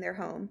slaughtered in their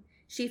home.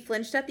 She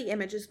flinched at the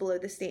images below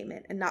the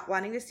statement, and not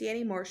wanting to see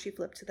any more, she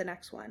flipped to the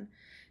next one.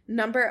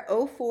 Number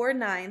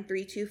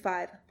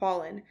 049325,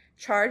 fallen.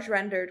 Charge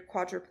rendered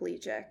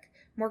quadriplegic.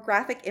 More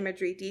graphic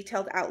imagery,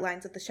 detailed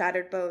outlines of the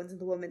shattered bones in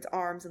the woman's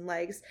arms and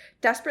legs.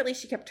 Desperately,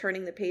 she kept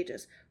turning the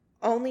pages.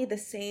 Only the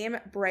same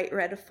bright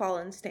red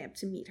fallen stamp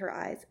to meet her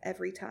eyes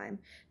every time.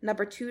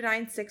 Number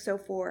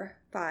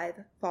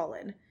 296045,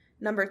 fallen.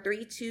 Number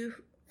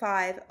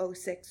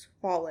 32506,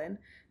 fallen.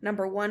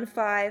 Number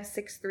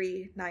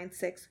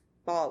 156396,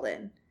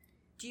 fallen.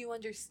 Do you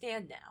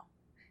understand now?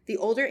 The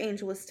older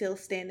angel was still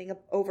standing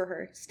up over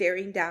her,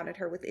 staring down at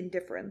her with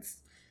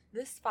indifference.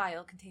 This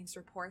file contains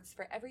reports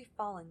for every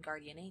fallen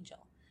guardian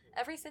angel.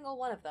 Every single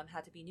one of them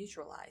had to be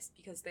neutralized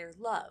because their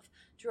love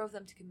drove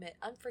them to commit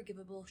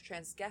unforgivable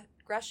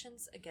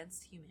transgressions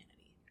against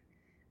humanity.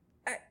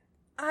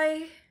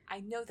 I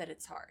know that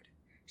it's hard.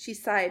 She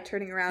sighed,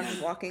 turning around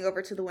and walking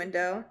over to the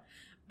window.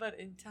 But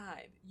in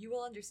time, you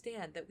will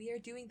understand that we are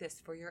doing this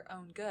for your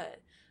own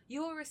good.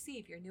 You will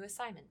receive your new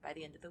assignment by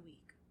the end of the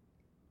week.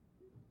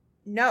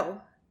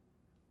 No.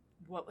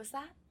 What was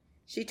that?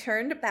 She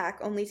turned back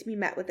only to be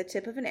met with the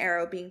tip of an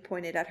arrow being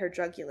pointed at her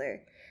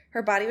jugular.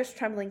 Her body was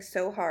trembling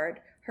so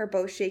hard, her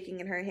bow shaking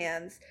in her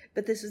hands,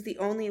 but this was the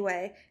only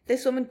way.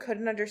 This woman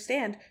couldn't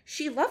understand.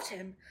 She loved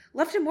him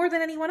more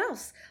than anyone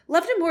else,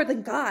 loved him more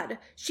than God.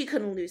 She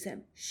couldn't lose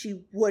him.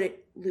 She wouldn't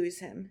lose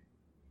him.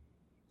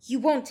 You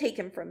won't take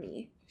him from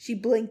me. She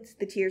blinked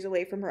the tears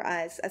away from her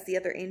eyes as the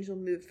other angel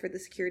moved for the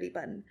security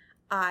button.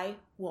 I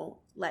won't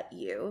let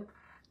you.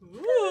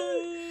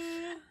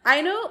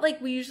 I know,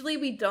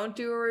 we don't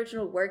do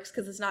original works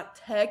because it's not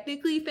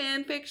technically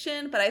fan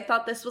fiction, but I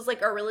thought this was,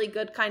 a really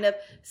good kind of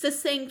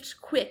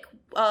succinct, quick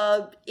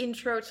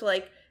intro to,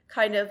 a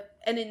Yandere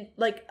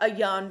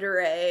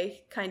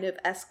kind of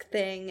esque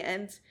thing,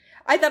 and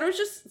I thought it was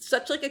just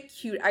such, a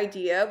cute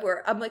idea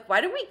where I'm like,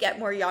 why don't we get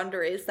more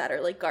Yanderes that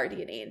are,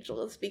 guardian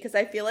angels? Because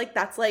I feel like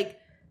that's,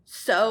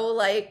 so,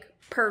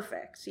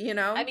 perfect, you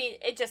know? I mean,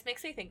 it just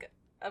makes me think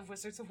of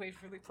Wizards of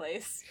Waverly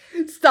Place.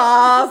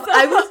 Stop!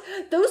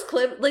 Those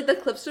clips, the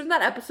clips from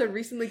that episode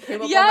recently came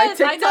up on my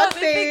TikTok I know,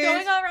 page. they've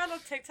been going around on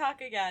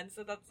TikTok again,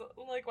 so that's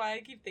why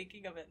I keep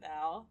thinking of it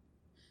now.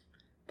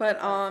 But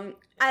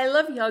I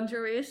love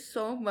Yanderes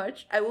so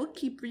much. I will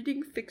keep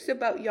reading fics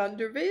about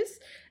Yanderes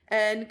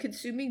and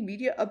consuming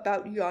media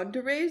about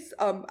Yanderes.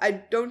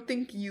 I don't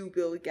think you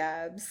will,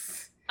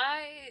 Gabs.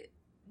 I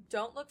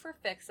don't look for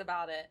fics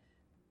about it.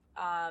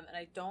 And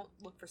I don't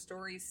look for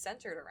stories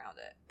centered around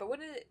it. But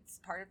when it's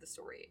part of the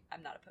story,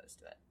 I'm not opposed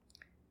to it.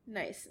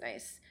 Nice.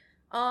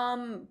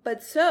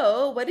 But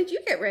so, what did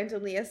you get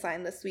randomly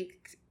assigned this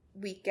week,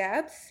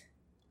 Gabs?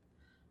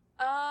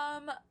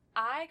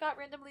 I got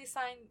randomly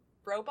assigned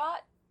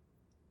robot.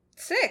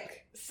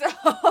 Sick. So,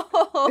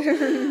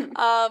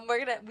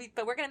 we're gonna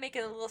make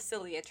it a little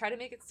silly. I tried to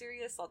make it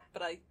serious,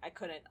 but I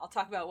couldn't. I'll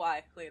talk about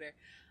why later.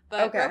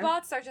 But okay.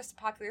 Robots are just a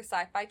popular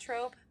sci-fi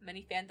trope.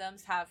 Many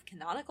fandoms have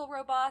canonical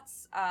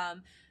robots,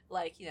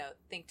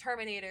 think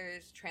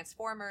Terminators,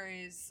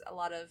 Transformers, a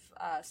lot of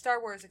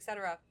Star Wars,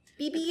 etc.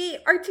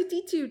 BB-8,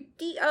 R2-D2,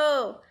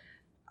 D-O,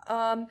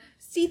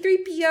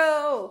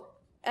 C-3PO.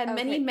 And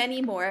many,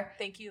 many more.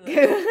 Thank you, Liz.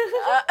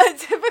 A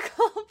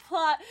typical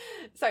plot.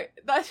 Sorry,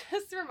 that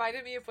just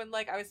reminded me of when,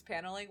 like, I was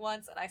paneling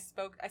once and I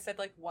said,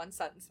 like, one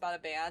sentence about a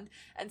band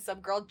and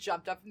some girl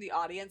jumped up from the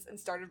audience and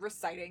started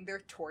reciting their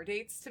tour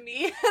dates to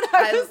me. And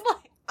I was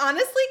like...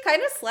 Honestly,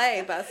 kind of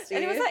slay, bestie.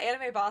 And it was at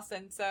Anime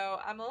Boston, so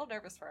I'm a little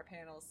nervous for our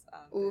panels.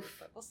 Oof.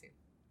 But we'll see.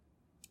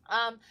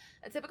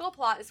 A typical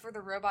plot is for the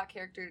robot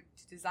character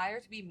to desire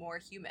to be more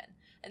human.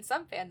 In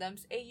some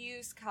fandoms,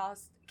 AUs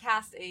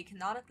cast a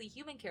canonically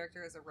human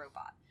character as a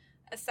robot.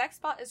 A sex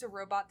bot is a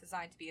robot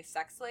designed to be a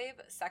sex slave.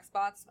 Sex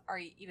bots are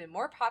even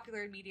more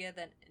popular in media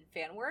than in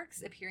fan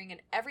works, appearing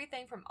in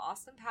everything from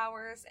Austin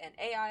Powers and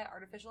AI,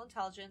 artificial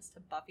intelligence, to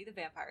Buffy the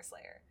Vampire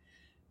Slayer.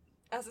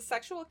 As a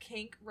sexual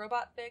kink,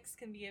 robot fics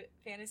can be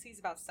fantasies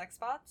about sex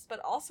bots,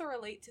 but also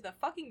relate to the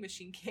fucking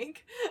machine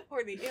kink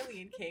or the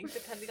alien kink,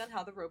 depending on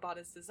how the robot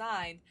is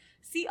designed.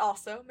 See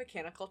also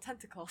mechanical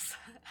tentacles.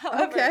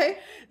 However,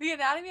 the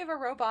anatomy of a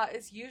robot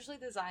is usually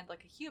designed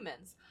like a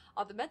human's.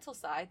 On the mental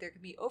side, there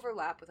can be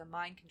overlap with a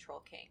mind control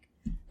kink.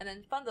 And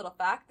then, fun little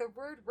fact, the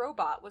word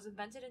robot was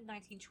invented in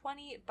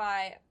 1920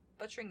 by,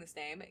 butchering this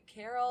name,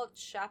 Karel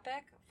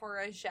Čapek for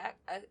a Czech.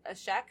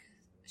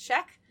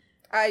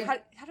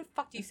 How the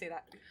fuck do you say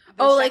that?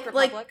 Czech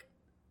Republic?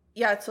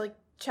 Yeah, it's like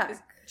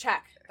Czech.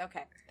 Czech.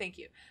 Okay, thank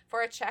you.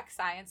 For a Czech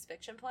science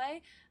fiction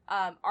play,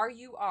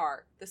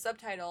 RUR, the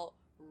subtitle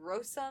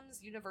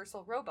Rossum's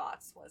Universal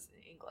Robots was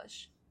in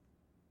English.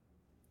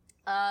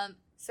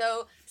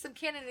 So some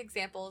canon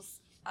examples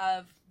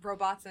of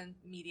robots in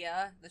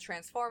media: the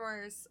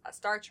Transformers,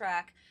 Star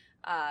Trek,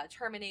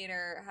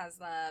 Terminator has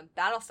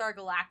Battlestar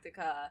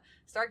Galactica,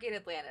 Stargate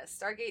Atlantis,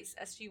 Stargate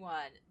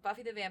SG-1,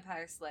 Buffy the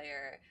Vampire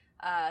Slayer,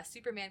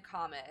 Superman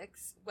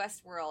comics,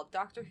 Westworld,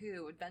 Doctor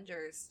Who,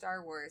 Avengers,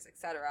 Star Wars,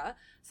 etc.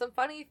 Some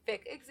funny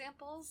fic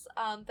examples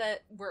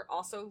that were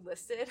also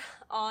listed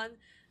on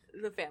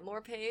the fan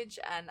lore page,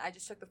 and I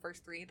just took the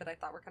first three that I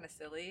thought were kind of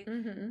silly.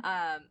 Mm-hmm.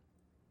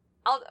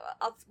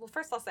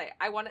 First I'll say,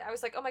 I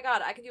was like, oh my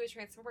god, I can do a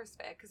Transformers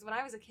fic, because when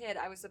I was a kid,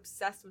 I was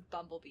obsessed with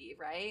Bumblebee,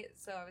 right?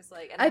 So I was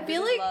like, and I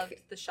really loved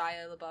the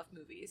Shia LaBeouf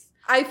movies.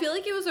 I feel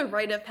like it was a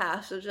rite of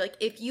passage. Like,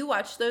 if you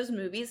watch those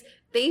movies,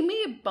 they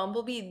made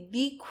Bumblebee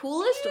the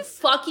coolest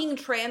fucking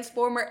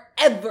Transformer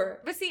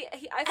ever. But see,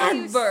 I thought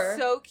he was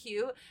so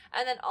cute,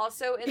 and then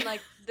also in,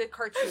 like, the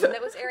cartoon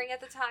that was airing at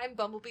the time,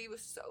 Bumblebee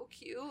was so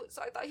cute,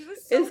 so I thought he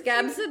was so cute. Is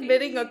Gabs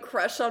admitting a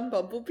crush on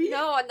Bumblebee?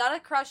 No, not a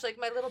crush, like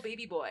my little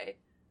baby boy.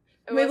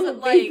 It wasn't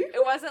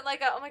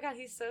like a, oh my god,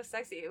 he's so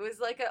sexy. It was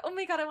like a, oh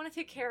my god, I want to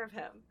take care of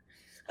him.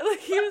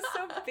 Like, he was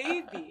so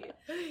baby.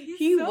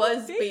 He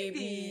was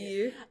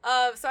baby.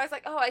 So I was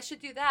like, oh, I should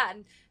do that.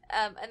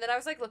 And then I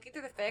was like looking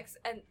through the fics,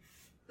 and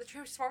the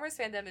Transformers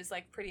fandom is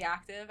like pretty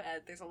active,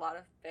 and there's a lot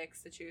of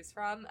fics to choose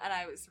from. And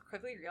I was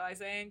quickly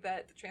realizing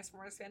that the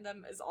Transformers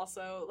fandom is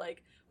also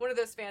like one of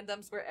those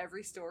fandoms where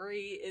every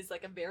story is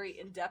like a very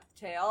in-depth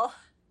tale.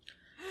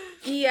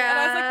 Yeah. And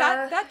I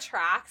was like, that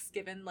tracks,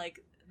 given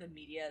like the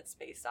media it's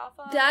based off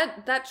of.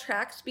 That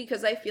tracks,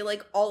 because I feel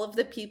like all of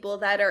the people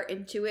that are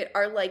into it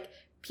are like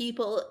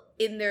people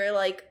in their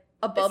like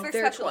above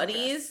their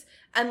 20s,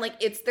 and like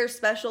it's their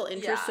special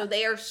interest, so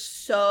they are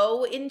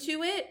so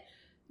into it,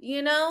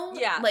 you know?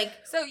 Yeah. Like,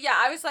 so yeah,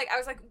 I was like,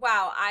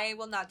 wow, I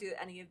will not do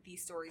any of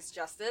these stories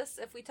justice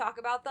if we talk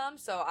about them,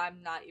 so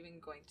I'm not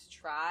even going to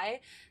try.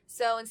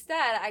 So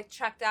instead, I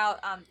checked out,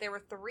 there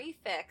were 3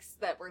 fics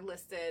that were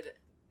listed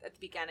at the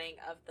beginning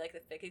of like the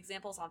fic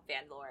examples on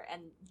Fanlore,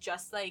 and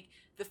just like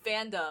the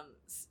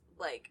fandoms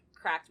like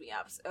cracked me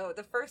up. So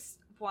the first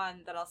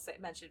one that I'll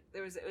mention,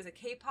 it was a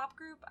K-pop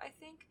group, I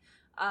think,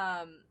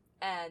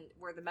 and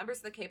where the members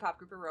of the K-pop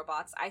group are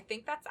robots. I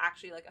think that's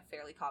actually like a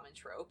fairly common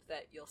trope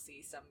that you'll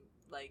see some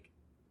like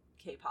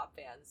K-pop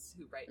fans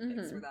who write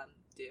fics for them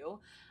do.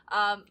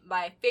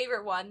 My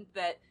favorite one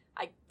that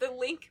the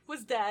link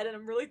was dead and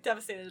I'm really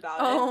devastated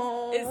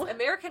about it is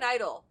American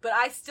Idol, but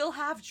I still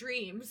have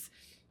dreams.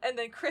 And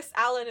then Chris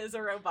Allen is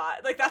a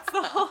robot. Like, that's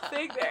the whole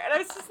thing there. And I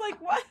was just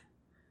like, what?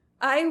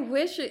 I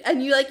wish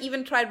and you like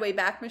even tried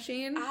Wayback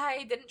Machine?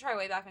 I didn't try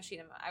Wayback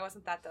Machine. I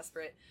wasn't that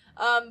desperate.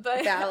 But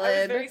Valid. I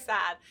was very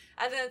sad.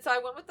 And then so I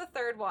went with the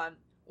third one.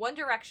 One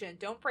Direction,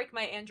 Don't Break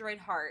My Android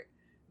Heart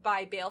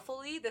by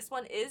Balefully. This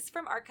one is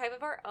from Archive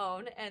of Our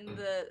Own, and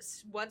the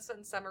one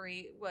sentence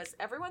summary was,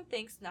 everyone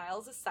thinks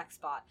Niall's a sex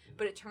bot,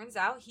 but it turns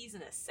out he's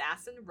an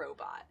assassin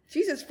robot.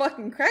 Jesus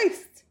fucking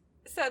Christ.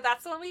 So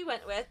that's the one we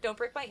went with. Don't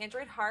Break My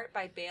Android Heart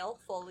by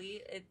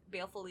Balefully.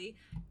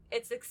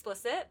 It's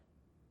explicit.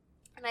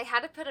 And I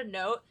had to put a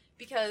note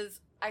because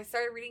I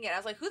started reading it. I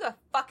was like, who the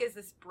fuck is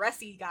this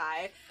Bressy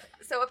guy?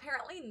 So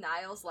apparently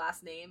Niall's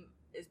last name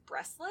is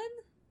Breslin?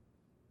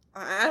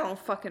 I don't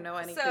fucking know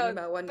anything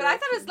about One Direction. But I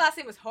thought his last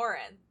name was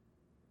Horan.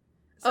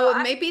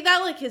 So maybe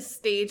that like his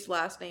stage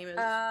last name is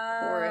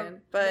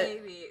Horan. But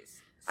maybe.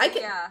 So, I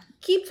can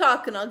keep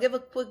talking. I'll give a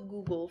quick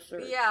Google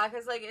search. Yeah,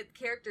 because like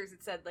characters,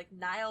 it said like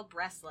Niall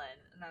Breslin,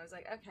 and I was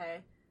like, okay,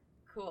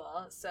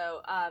 cool.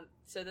 So,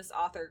 so this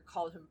author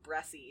called him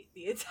Bressy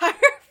the entire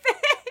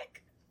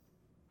fic.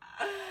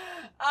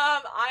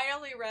 I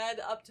only read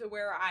up to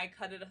where I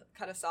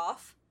cut us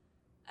off.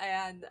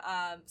 And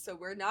so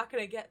we're not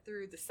going to get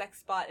through the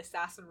sex bot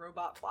assassin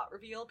robot plot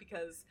reveal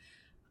because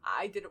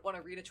I didn't want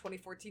to read a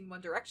 2014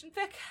 One Direction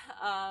fic.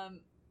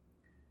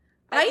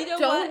 I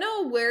don't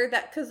know where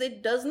that, because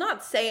it does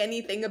not say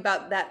anything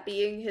about that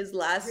being his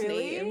last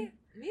name.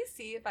 Let me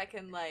see if I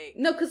can, like...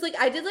 No, because, like,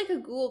 I did, like, a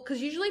Google,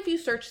 because usually if you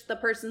search the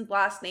person's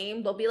last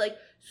name, they'll be like,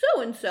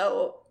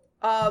 so-and-so,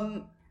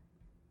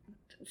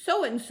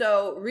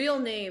 so-and-so, real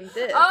name,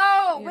 this.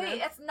 Oh,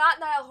 wait, it's not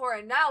Niall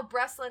Horan. Niall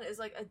Breslin is,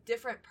 like, a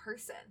different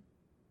person.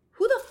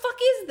 Who the fuck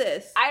is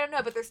this? I don't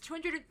know, but there's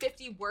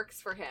 250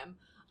 works for him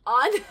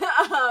on,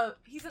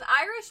 he's an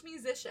Irish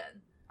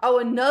musician. Oh,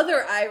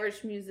 another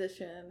Irish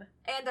musician.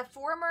 And a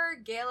former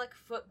Gaelic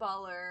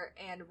footballer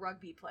and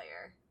rugby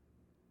player.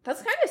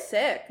 That's kind of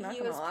sick, not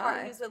gonna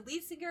lie. He was a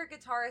lead singer,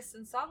 guitarist,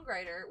 and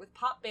songwriter with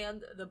pop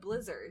band The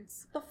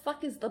Blizzards. What the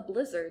fuck is The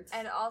Blizzards?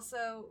 And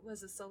also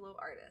was a solo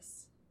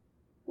artist.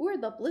 Who are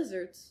The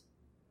Blizzards?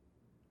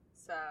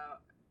 So,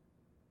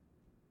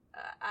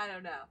 I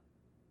don't know.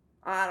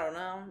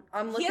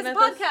 I'm looking at this. He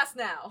has a podcast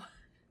now.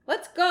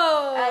 Let's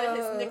go! And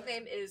his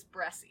nickname is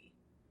Bressy.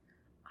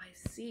 I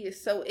see.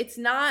 So it's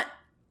not...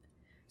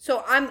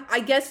 So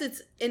I guess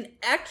it's an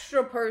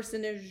extra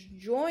person is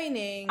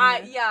joining.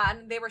 Yeah,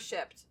 and they were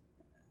shipped.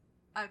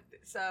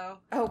 So...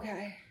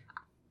 Okay.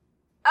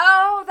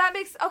 Oh, that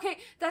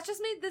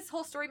just made this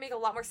whole story make a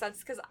lot more sense,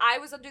 because I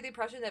was under the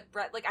impression that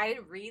Brett, like, I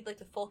didn't read, like,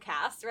 the full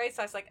cast, right?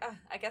 So I was like,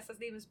 I guess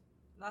last name is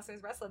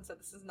Breslin, so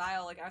this is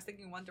Niall. Like, I was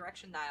thinking One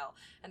Direction Niall,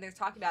 and they're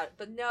talking about it.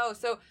 But no,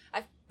 so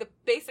the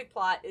basic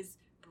plot is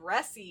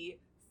Bressy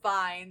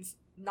finds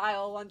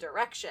Niall One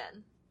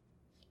Direction.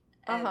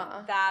 And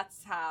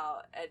that's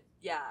how,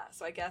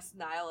 so I guess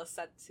Niall is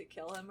sent to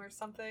kill him or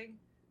something.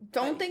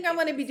 Don't think I'm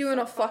going to be doing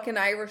a fucking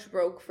Irish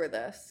brogue for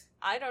this.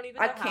 I don't even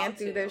know how to. I can't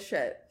do this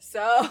shit.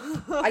 So.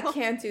 I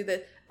can't do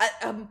this.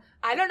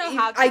 I don't know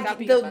how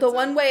to. The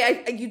one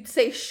way you'd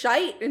say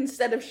shite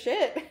instead of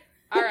shit.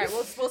 All right,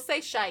 we'll say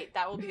shite.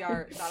 That'll be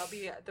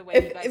the way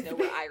you guys know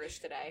we're Irish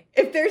today.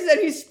 If there's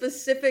any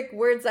specific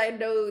words I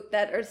know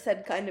that are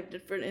said kind of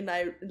different and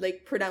I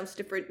like pronounced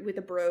different with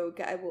a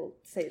brogue, I will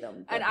say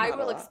them. And I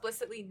will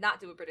explicitly not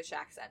do a British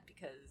accent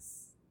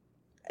because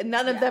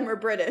none of them are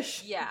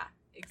British. Yeah,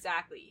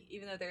 exactly.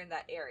 Even though they're in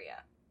that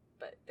area,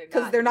 but they're not.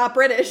 Because they're not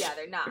British. Yeah,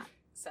 they're not.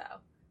 So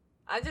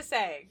I'm just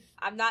saying,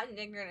 I'm not an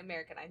ignorant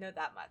American. I know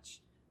that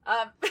much.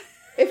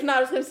 If not, I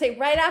was going to say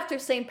right after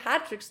St.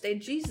 Patrick's Day,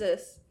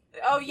 Jesus.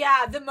 Oh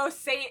yeah, the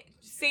most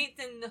saint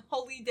and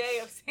holy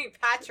day of St.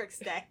 Patrick's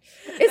Day.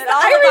 It's the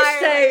Irish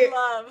Day.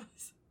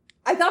 Loves.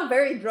 I got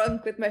very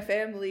drunk with my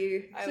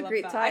family. It's a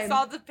great time. I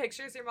saw the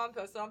pictures your mom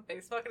posted on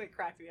Facebook and it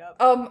cracked me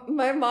up.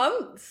 My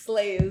mom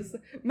slays.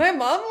 My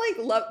mom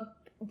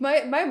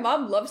my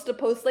mom loves to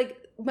post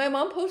my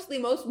mom posts the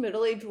most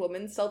middle-aged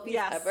woman selfies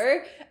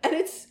ever, and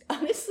it's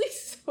honestly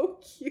so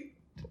cute.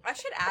 I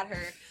should add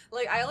her.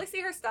 Like, I only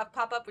see her stuff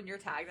pop up when you're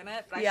tagged in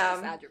it, but I should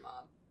just add your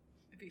mom.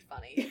 Be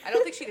funny. I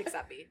don't think she'd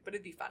accept me, but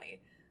it'd be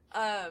funny.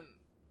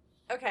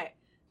 Okay.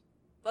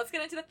 Let's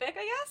get into the fic,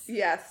 I guess?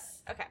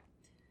 Yes. Okay.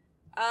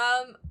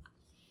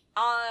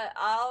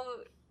 I'll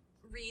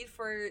read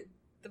for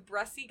the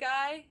Bressy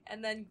guy,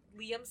 and then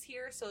Liam's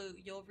here, so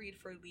you'll read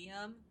for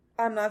Liam.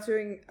 I'm not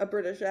doing a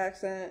British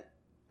accent.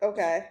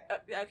 Okay.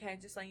 Okay,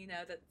 just letting you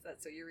know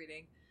that's what you're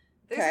reading.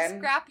 There's a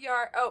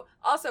scrapyard. Oh,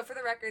 also, for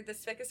the record,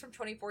 this fic is from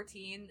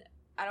 2014.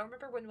 I don't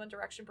remember when One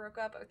Direction broke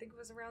up. I think it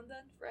was around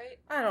then, right?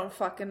 I don't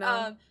fucking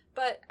know.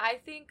 But I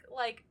think,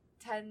 like,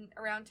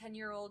 around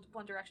 10-year-old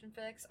One Direction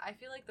fics, I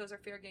feel like those are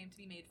fair game to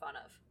be made fun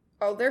of.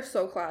 Oh, they're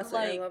so classic.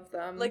 I love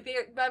them. But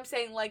I'm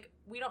saying, like,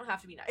 we don't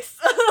have to be nice.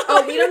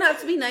 We don't have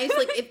to be nice.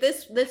 Like, if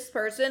this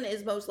person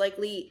is most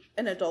likely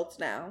an adult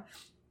now.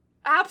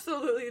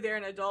 Absolutely, they're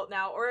an adult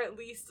now. Or at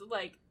least,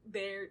 like,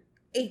 they're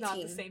 18.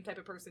 Not the same type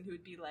of person who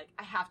would be like,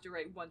 I have to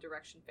write One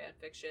Direction fan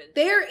fiction.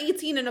 They're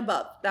 18 and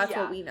above. That's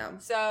what we know.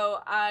 So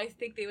I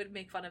think they would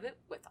make fun of it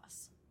with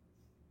us.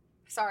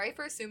 Sorry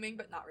for assuming,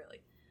 but not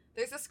really.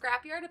 There's a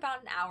scrapyard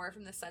about an hour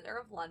from the center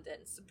of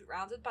London,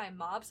 surrounded by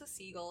mobs of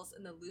seagulls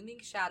and the looming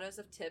shadows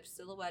of tips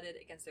silhouetted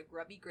against a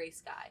grubby gray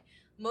sky.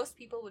 Most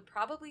people would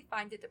probably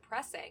find it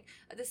depressing,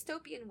 a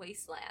dystopian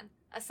wasteland.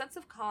 A sense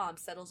of calm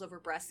settles over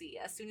Bressy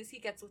as soon as he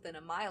gets within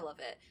a mile of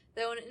it,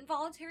 though an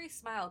involuntary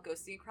smile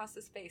ghosting across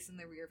his face in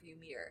the rearview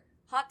mirror.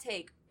 Hot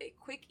take, a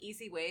quick,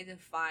 easy way to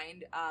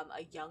find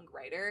a young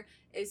writer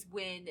is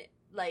when,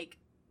 like,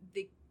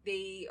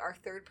 they are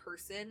third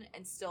person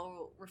and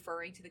still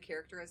referring to the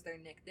character as their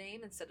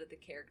nickname instead of the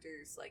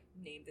character's, like,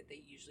 name that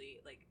they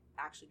usually, like,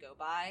 actually go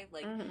by.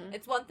 Like,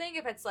 It's one thing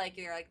if it's, like,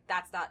 you're like,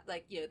 that's not,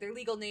 like, you know, their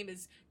legal name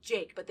is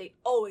Jake, but they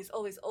always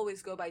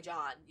go by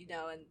John, you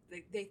know, and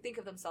they think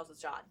of themselves as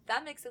John.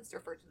 That makes sense to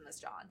refer to them as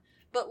John.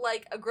 But,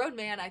 like, a grown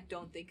man, I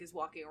don't think is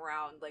walking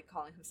around, like,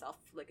 calling himself,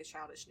 like, a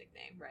childish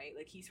nickname, right?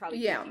 Like, he's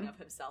probably thinking of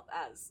himself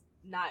as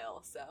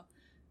Niall, so.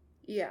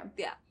 Yeah.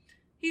 Yeah.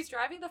 He's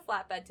driving the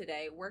flatbed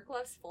today, work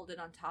gloves folded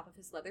on top of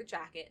his leather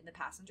jacket in the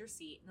passenger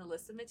seat, and the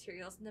list of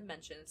materials and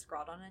dimensions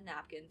scrawled on a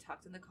napkin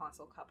tucked in the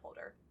console cup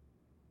holder.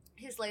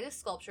 His latest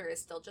sculpture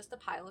is still just a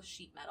pile of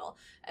sheet metal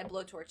and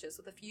blowtorches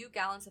with a few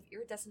gallons of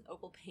iridescent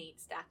opal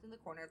paint stacked in the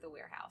corner of the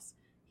warehouse.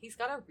 He's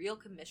got a real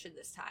commission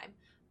this time,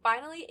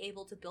 finally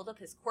able to build up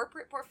his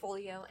corporate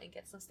portfolio and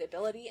get some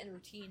stability and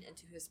routine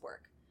into his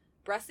work.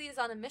 Bressy is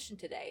on a mission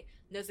today,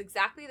 knows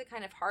exactly the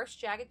kind of harsh,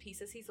 jagged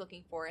pieces he's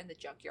looking for in the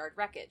junkyard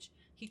wreckage.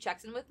 He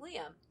checks in with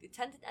Liam, the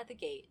attendant at the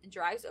gate, and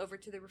drives over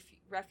to the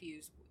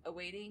refuse,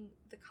 awaiting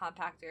the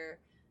compactor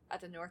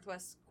at the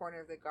northwest corner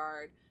of the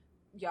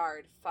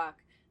yard.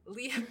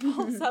 Liam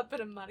pulls up in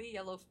a muddy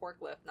yellow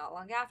forklift not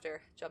long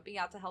after, jumping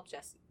out to help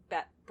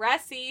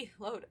Bressy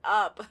load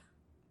up.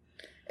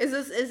 Is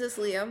this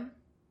Liam?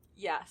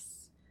 Yes.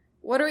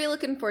 What are we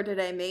looking for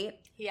today, mate?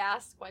 He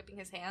asked, wiping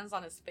his hands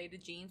on his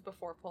faded jeans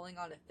before pulling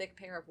on a thick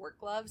pair of work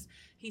gloves.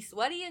 He's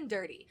sweaty and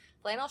dirty,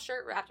 flannel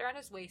shirt wrapped around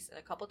his waist and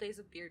a couple days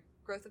of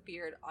growth of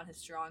beard on his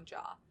strong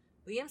jaw.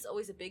 Liam's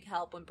always a big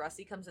help when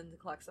Bressy comes in to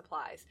collect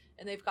supplies,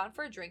 and they've gone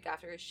for a drink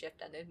after his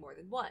shift ended more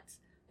than once.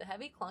 The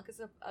heavy clunk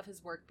of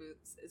his work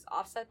boots is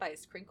offset by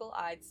his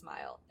crinkle-eyed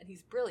smile, and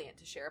he's brilliant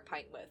to share a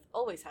pint with,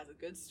 always has a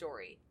good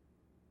story.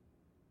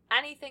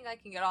 Anything I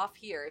can get off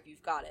here if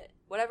you've got it.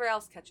 Whatever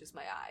else catches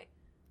my eye.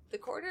 The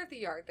corner of the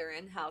yard they're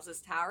in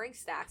houses towering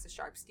stacks of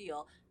sharp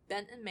steel,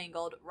 bent and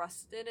mangled,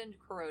 rusted and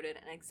corroded,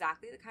 and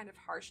exactly the kind of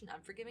harsh and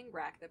unforgiving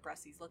wreck that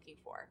Bressy's looking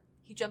for.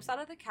 He jumps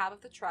out of the cab of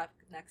the truck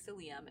next to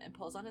Liam and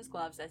pulls on his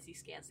gloves as he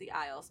scans the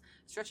aisles,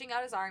 stretching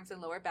out his arms and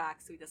lower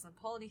back so he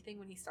doesn't pull anything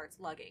when he starts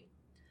lugging.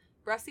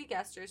 Bressy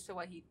gestures to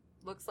what he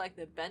looks like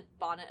the bent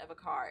bonnet of a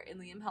car,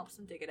 and Liam helps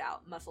him dig it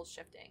out, muscles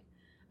shifting.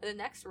 In the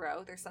next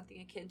row, there's something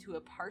akin to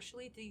a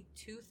partially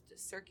detoothed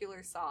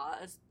circular saw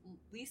at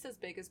least as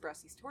big as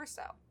Bressy's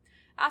torso.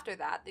 After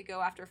that, they go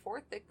after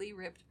 4 thickly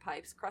ribbed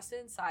pipes crusted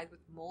inside with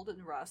mold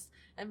and rust,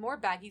 and more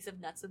baggies of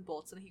nuts and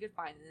bolts than he could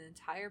find in an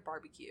entire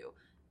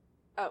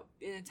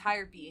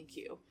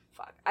B&Q.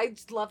 Fuck. I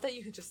just love that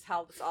you can just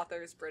tell this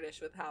author is British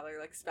with how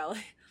they're,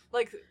 spelling.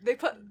 They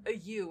put a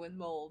U in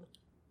mold.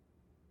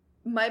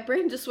 My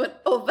brain just went,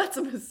 oh, that's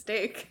a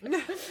mistake.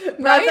 Right?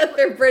 Not that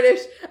they're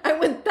British. I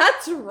went,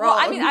 that's wrong. Well,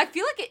 I mean, I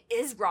feel like it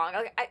is wrong.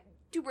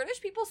 Do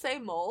British people say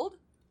mold?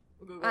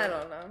 Google. I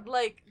don't know.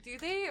 Do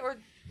they? Or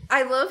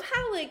I love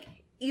how,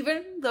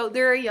 even though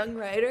they're a young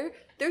writer,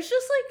 there's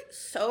just,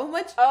 so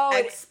much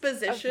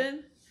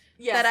exposition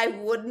that I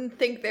wouldn't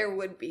think there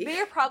would be. They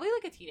are probably,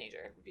 a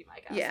teenager, would be my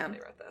guess when they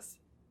wrote this.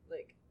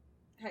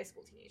 High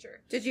school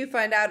teenager. Did you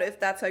find out if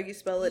that's how you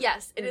spell it?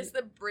 Yes, it is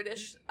the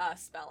British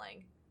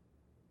spelling.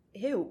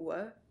 Ew.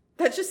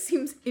 That just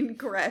seems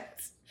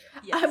incorrect.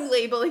 Yes. I'm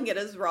labeling it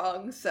as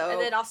wrong, so...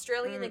 And then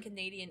Australian and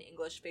Canadian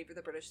English favor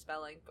the British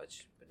spelling,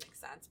 which would make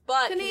sense.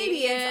 But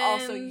Canadians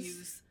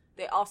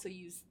also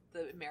use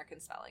the American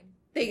spelling.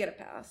 They get a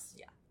pass.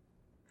 Yeah.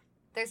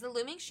 There's the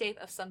looming shape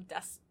of some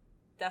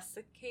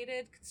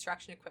desiccated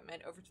construction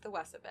equipment over to the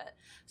west of it,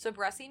 so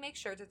Bressy makes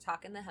sure to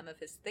tuck in the hem of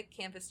his thick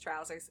canvas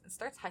trousers and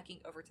starts hiking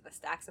over to the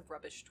stacks of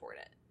rubbish toward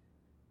it.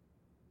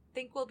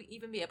 Think we'll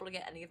even be able to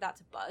get any of that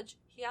to budge?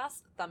 He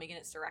asks, thumbing in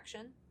its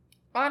direction.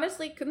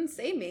 Honestly, couldn't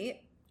say,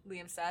 mate.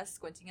 Liam says,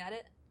 squinting at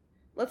it.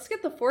 Let's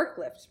get the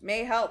forklift.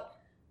 May help.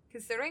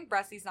 Considering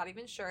Bressy's not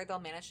even sure they'll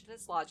manage to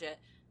dislodge it,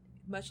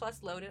 much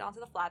less load it onto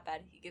the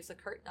flatbed, he gives a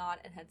curt nod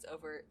and heads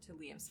over to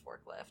Liam's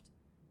forklift.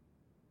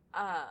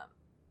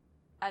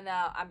 And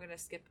now I'm going to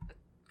skip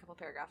a couple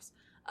paragraphs.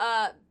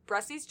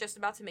 Bressy's just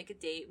about to make a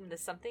date when the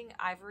something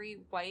ivory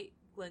white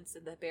glints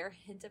in the bare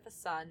hint of a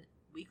sun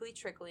weakly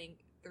trickling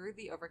through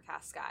the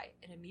overcast sky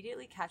and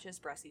immediately catches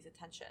Bressy's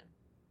attention.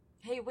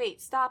 Hey,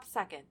 wait, stop a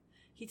second.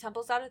 He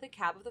tumbles out of the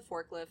cab of the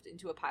forklift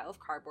into a pile of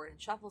cardboard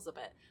and shuffles a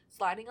bit,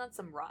 sliding on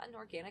some rotten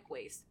organic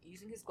waste,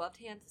 using his gloved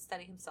hand to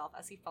steady himself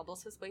as he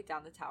fumbles his way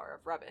down the tower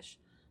of rubbish.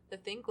 The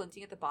thing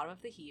glinting at the bottom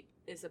of the heap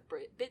is a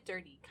bit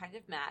dirty, kind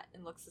of matte,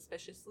 and looks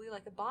suspiciously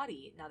like a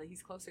body now that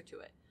he's closer to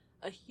it.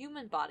 A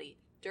human body,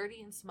 dirty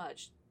and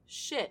smudged.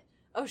 Shit.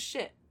 Oh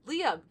shit.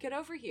 Liam, get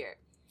over here.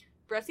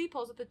 Bressy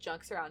pulls up the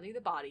junk surrounding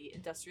the body,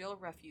 industrial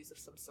refuse of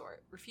some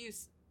sort.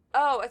 Refuse.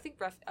 Oh, I think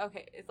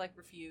okay, it's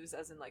refuse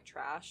as in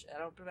trash. I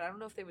don't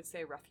know if they would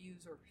say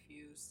refuse or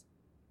refuse.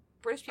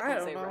 British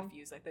people say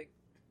refuse, I think.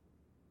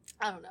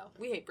 I don't know.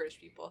 We hate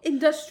British people.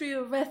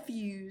 Industrial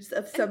refuse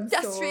of some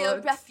sort. Industrial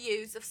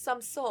refuse of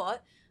some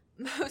sort.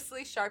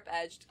 Mostly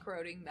sharp-edged,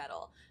 corroding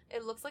metal.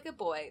 It looks like a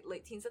boy,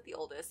 late teens at the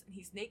oldest, and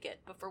he's naked,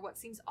 but for what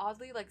seems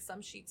oddly like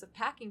some sheets of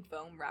packing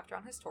foam wrapped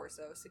around his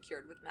torso,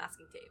 secured with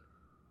masking tape.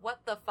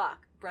 What the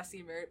fuck?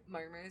 Bressy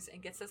murmurs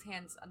and gets his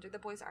hands under the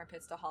boy's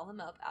armpits to haul him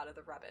up out of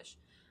the rubbish.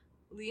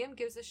 Liam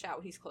gives a shout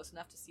when he's close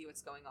enough to see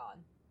what's going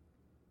on.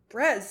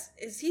 Brez,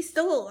 is he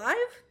still alive?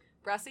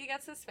 Bressy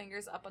gets his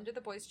fingers up under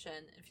the boy's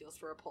chin and feels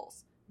for a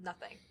pulse.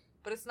 Nothing.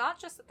 But it's not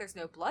just that there's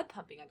no blood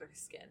pumping under his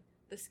skin.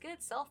 The skin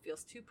itself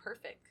feels too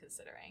perfect,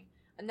 considering.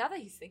 And now that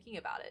he's thinking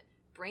about it,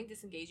 brain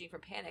disengaging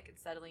from panic and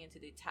settling into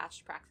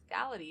detached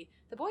practicality,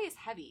 the boy is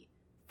heavy.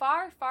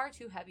 Far, far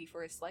too heavy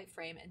for his slight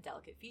frame and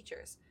delicate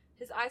features.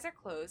 His eyes are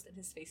closed and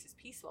his face is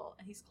peaceful,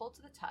 and he's cold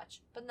to the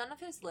touch, but none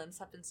of his limbs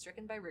have been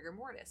stricken by rigor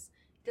mortis.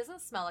 He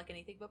doesn't smell like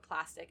anything but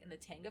plastic and the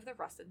tang of the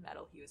rusted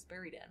metal he was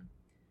buried in.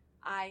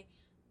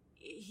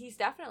 He's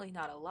definitely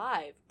not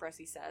alive,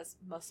 Bressie says,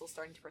 muscles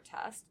starting to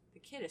protest. The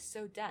kid is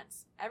so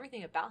dense.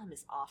 Everything about him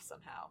is off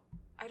somehow.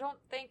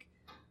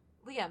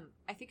 Liam,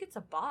 I think it's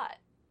a bot.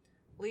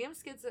 Liam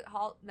skids a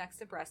halt next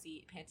to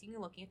Bressie, panting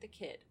and looking at the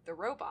kid, the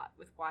robot,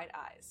 with wide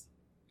eyes.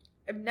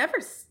 I've never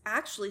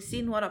actually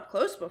seen one up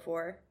close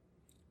before.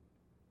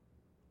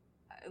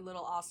 A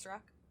little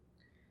awestruck?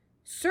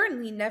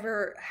 Certainly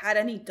never had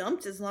any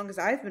dumped as long as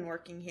I've been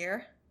working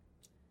here.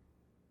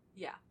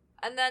 Yeah.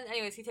 And then,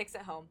 anyways, he takes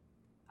it home.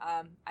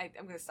 I'm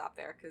going to stop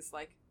there because,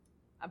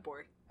 I'm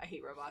bored. I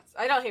hate robots.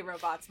 I don't hate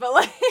robots,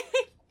 but,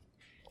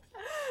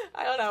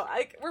 I don't know.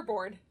 We're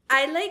bored.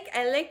 I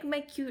like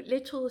my cute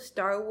little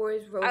Star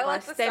Wars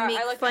robots that make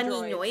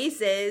funny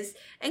noises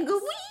and go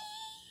wee.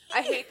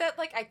 I hate that,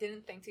 I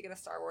didn't think to get a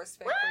Star Wars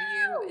fic for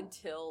you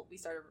until we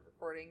started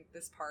recording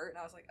this part, and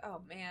I was like,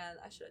 oh, man,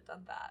 I should have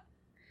done that.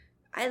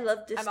 I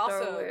love this Star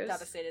Wars. I'm also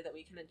devastated that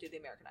we couldn't do the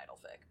American Idol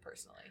fic,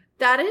 personally.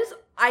 That is,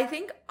 I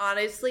think,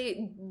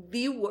 honestly,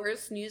 the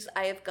worst news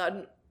I have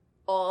gotten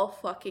all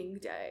fucking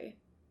day.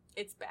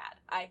 It's bad.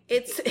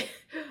 It's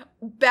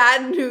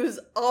bad news,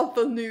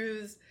 awful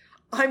news.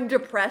 I'm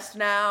depressed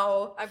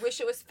now. I wish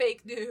it was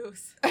fake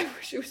news. I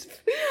wish it was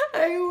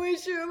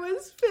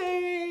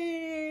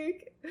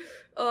fake.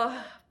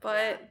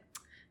 But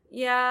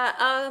yeah,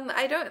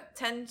 I don't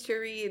tend to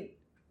read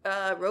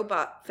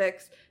robot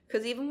fics.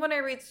 Because even when I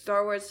read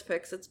Star Wars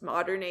fics, it's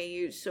modern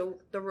AU, so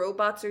the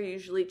robots are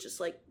usually just,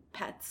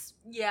 pets.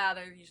 Yeah,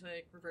 they're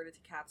usually, reverted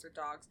to cats or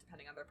dogs,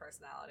 depending on their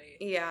personality.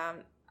 Yeah.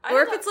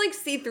 Or if it's,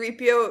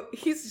 C-3PO,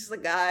 he's just a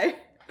guy.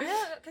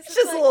 Yeah, he's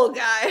just a little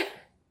guy.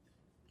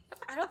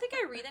 I don't think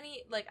I read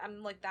any,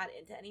 I'm, that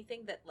into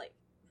anything that,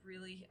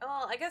 really...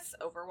 Oh, I guess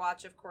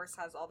Overwatch, of course,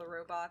 has all the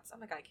robots. Oh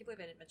my god, I can't believe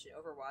I didn't mention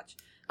Overwatch.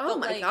 Oh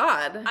but, my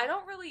god. I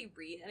don't really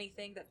read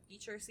anything that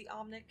features the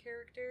Omnic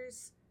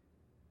characters.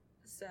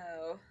 So...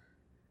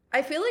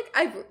 I feel like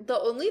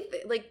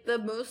the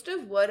most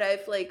of what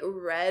I've,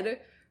 read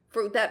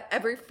for that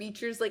ever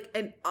features,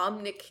 an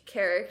Omnic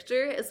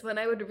character is when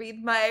I would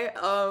read my,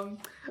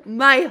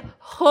 my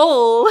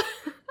whole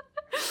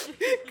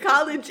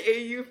college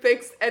AU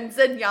fics, and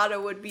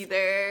Zenyatta would be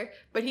there,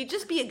 but he'd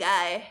just be a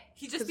guy.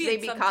 He'd just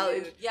be some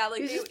college. Dude. Yeah,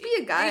 he'd just be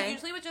a guy. They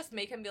usually would just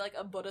make him be,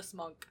 a Buddhist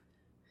monk.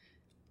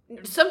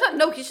 Sometimes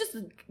no, he's just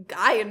a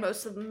guy in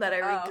most of them that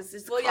I read because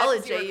it's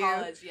college AU.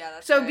 Yeah,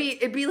 that's so right.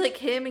 it'd be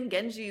him and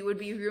Genji would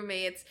be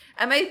roommates.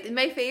 And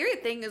my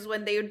favorite thing is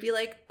when they would be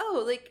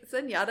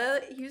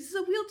Zenyatta uses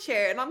a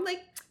wheelchair, and I'm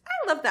like,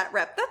 I love that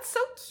rep. That's so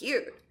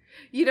cute.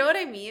 You know what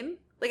I mean?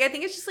 I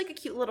think it's just a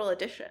cute little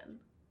addition.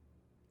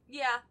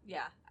 Yeah,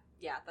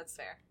 that's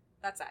fair.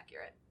 That's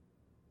accurate.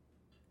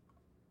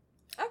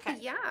 Okay.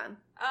 Yeah.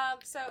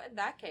 So in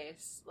that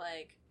case,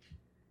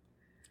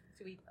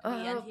 do we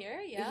end here?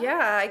 Yeah?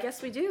 Yeah, I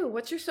guess we do.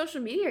 What's your social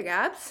media,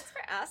 Gabs? Thanks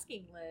for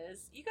asking,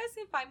 Liz. You guys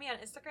can find me on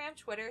Instagram,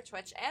 Twitter,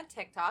 Twitch, and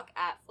TikTok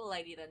at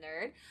Lady the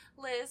Nerd.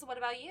 Liz, what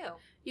about you?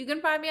 You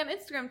can find me on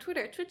Instagram,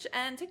 Twitter, Twitch,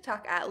 and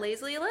TikTok at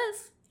Lazily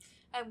Liz.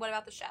 And what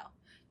about the show?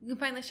 You can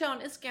find the show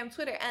on Instagram,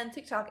 Twitter, and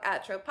TikTok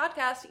at Trope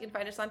Podcast. You can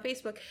find us on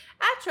Facebook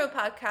at Trope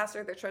Podcast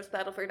or the Trope's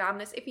Battle for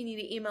Dominus. If you need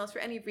to email us for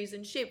any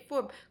reason, shape,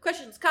 form,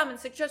 questions,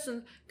 comments,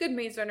 suggestions, good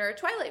Maze Runner, or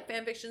Twilight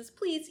fanfictions,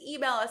 please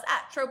email us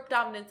at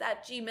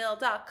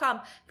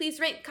tropedominance@gmail.com. Please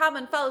rate,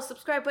 comment, follow,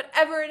 subscribe,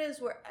 whatever it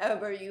is,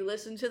 wherever you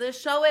listen to this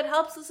show. It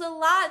helps us a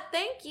lot.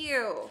 Thank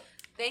you.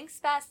 Thanks,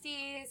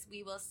 besties.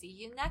 We will see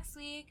you next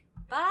week.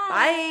 Bye.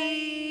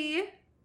 Bye.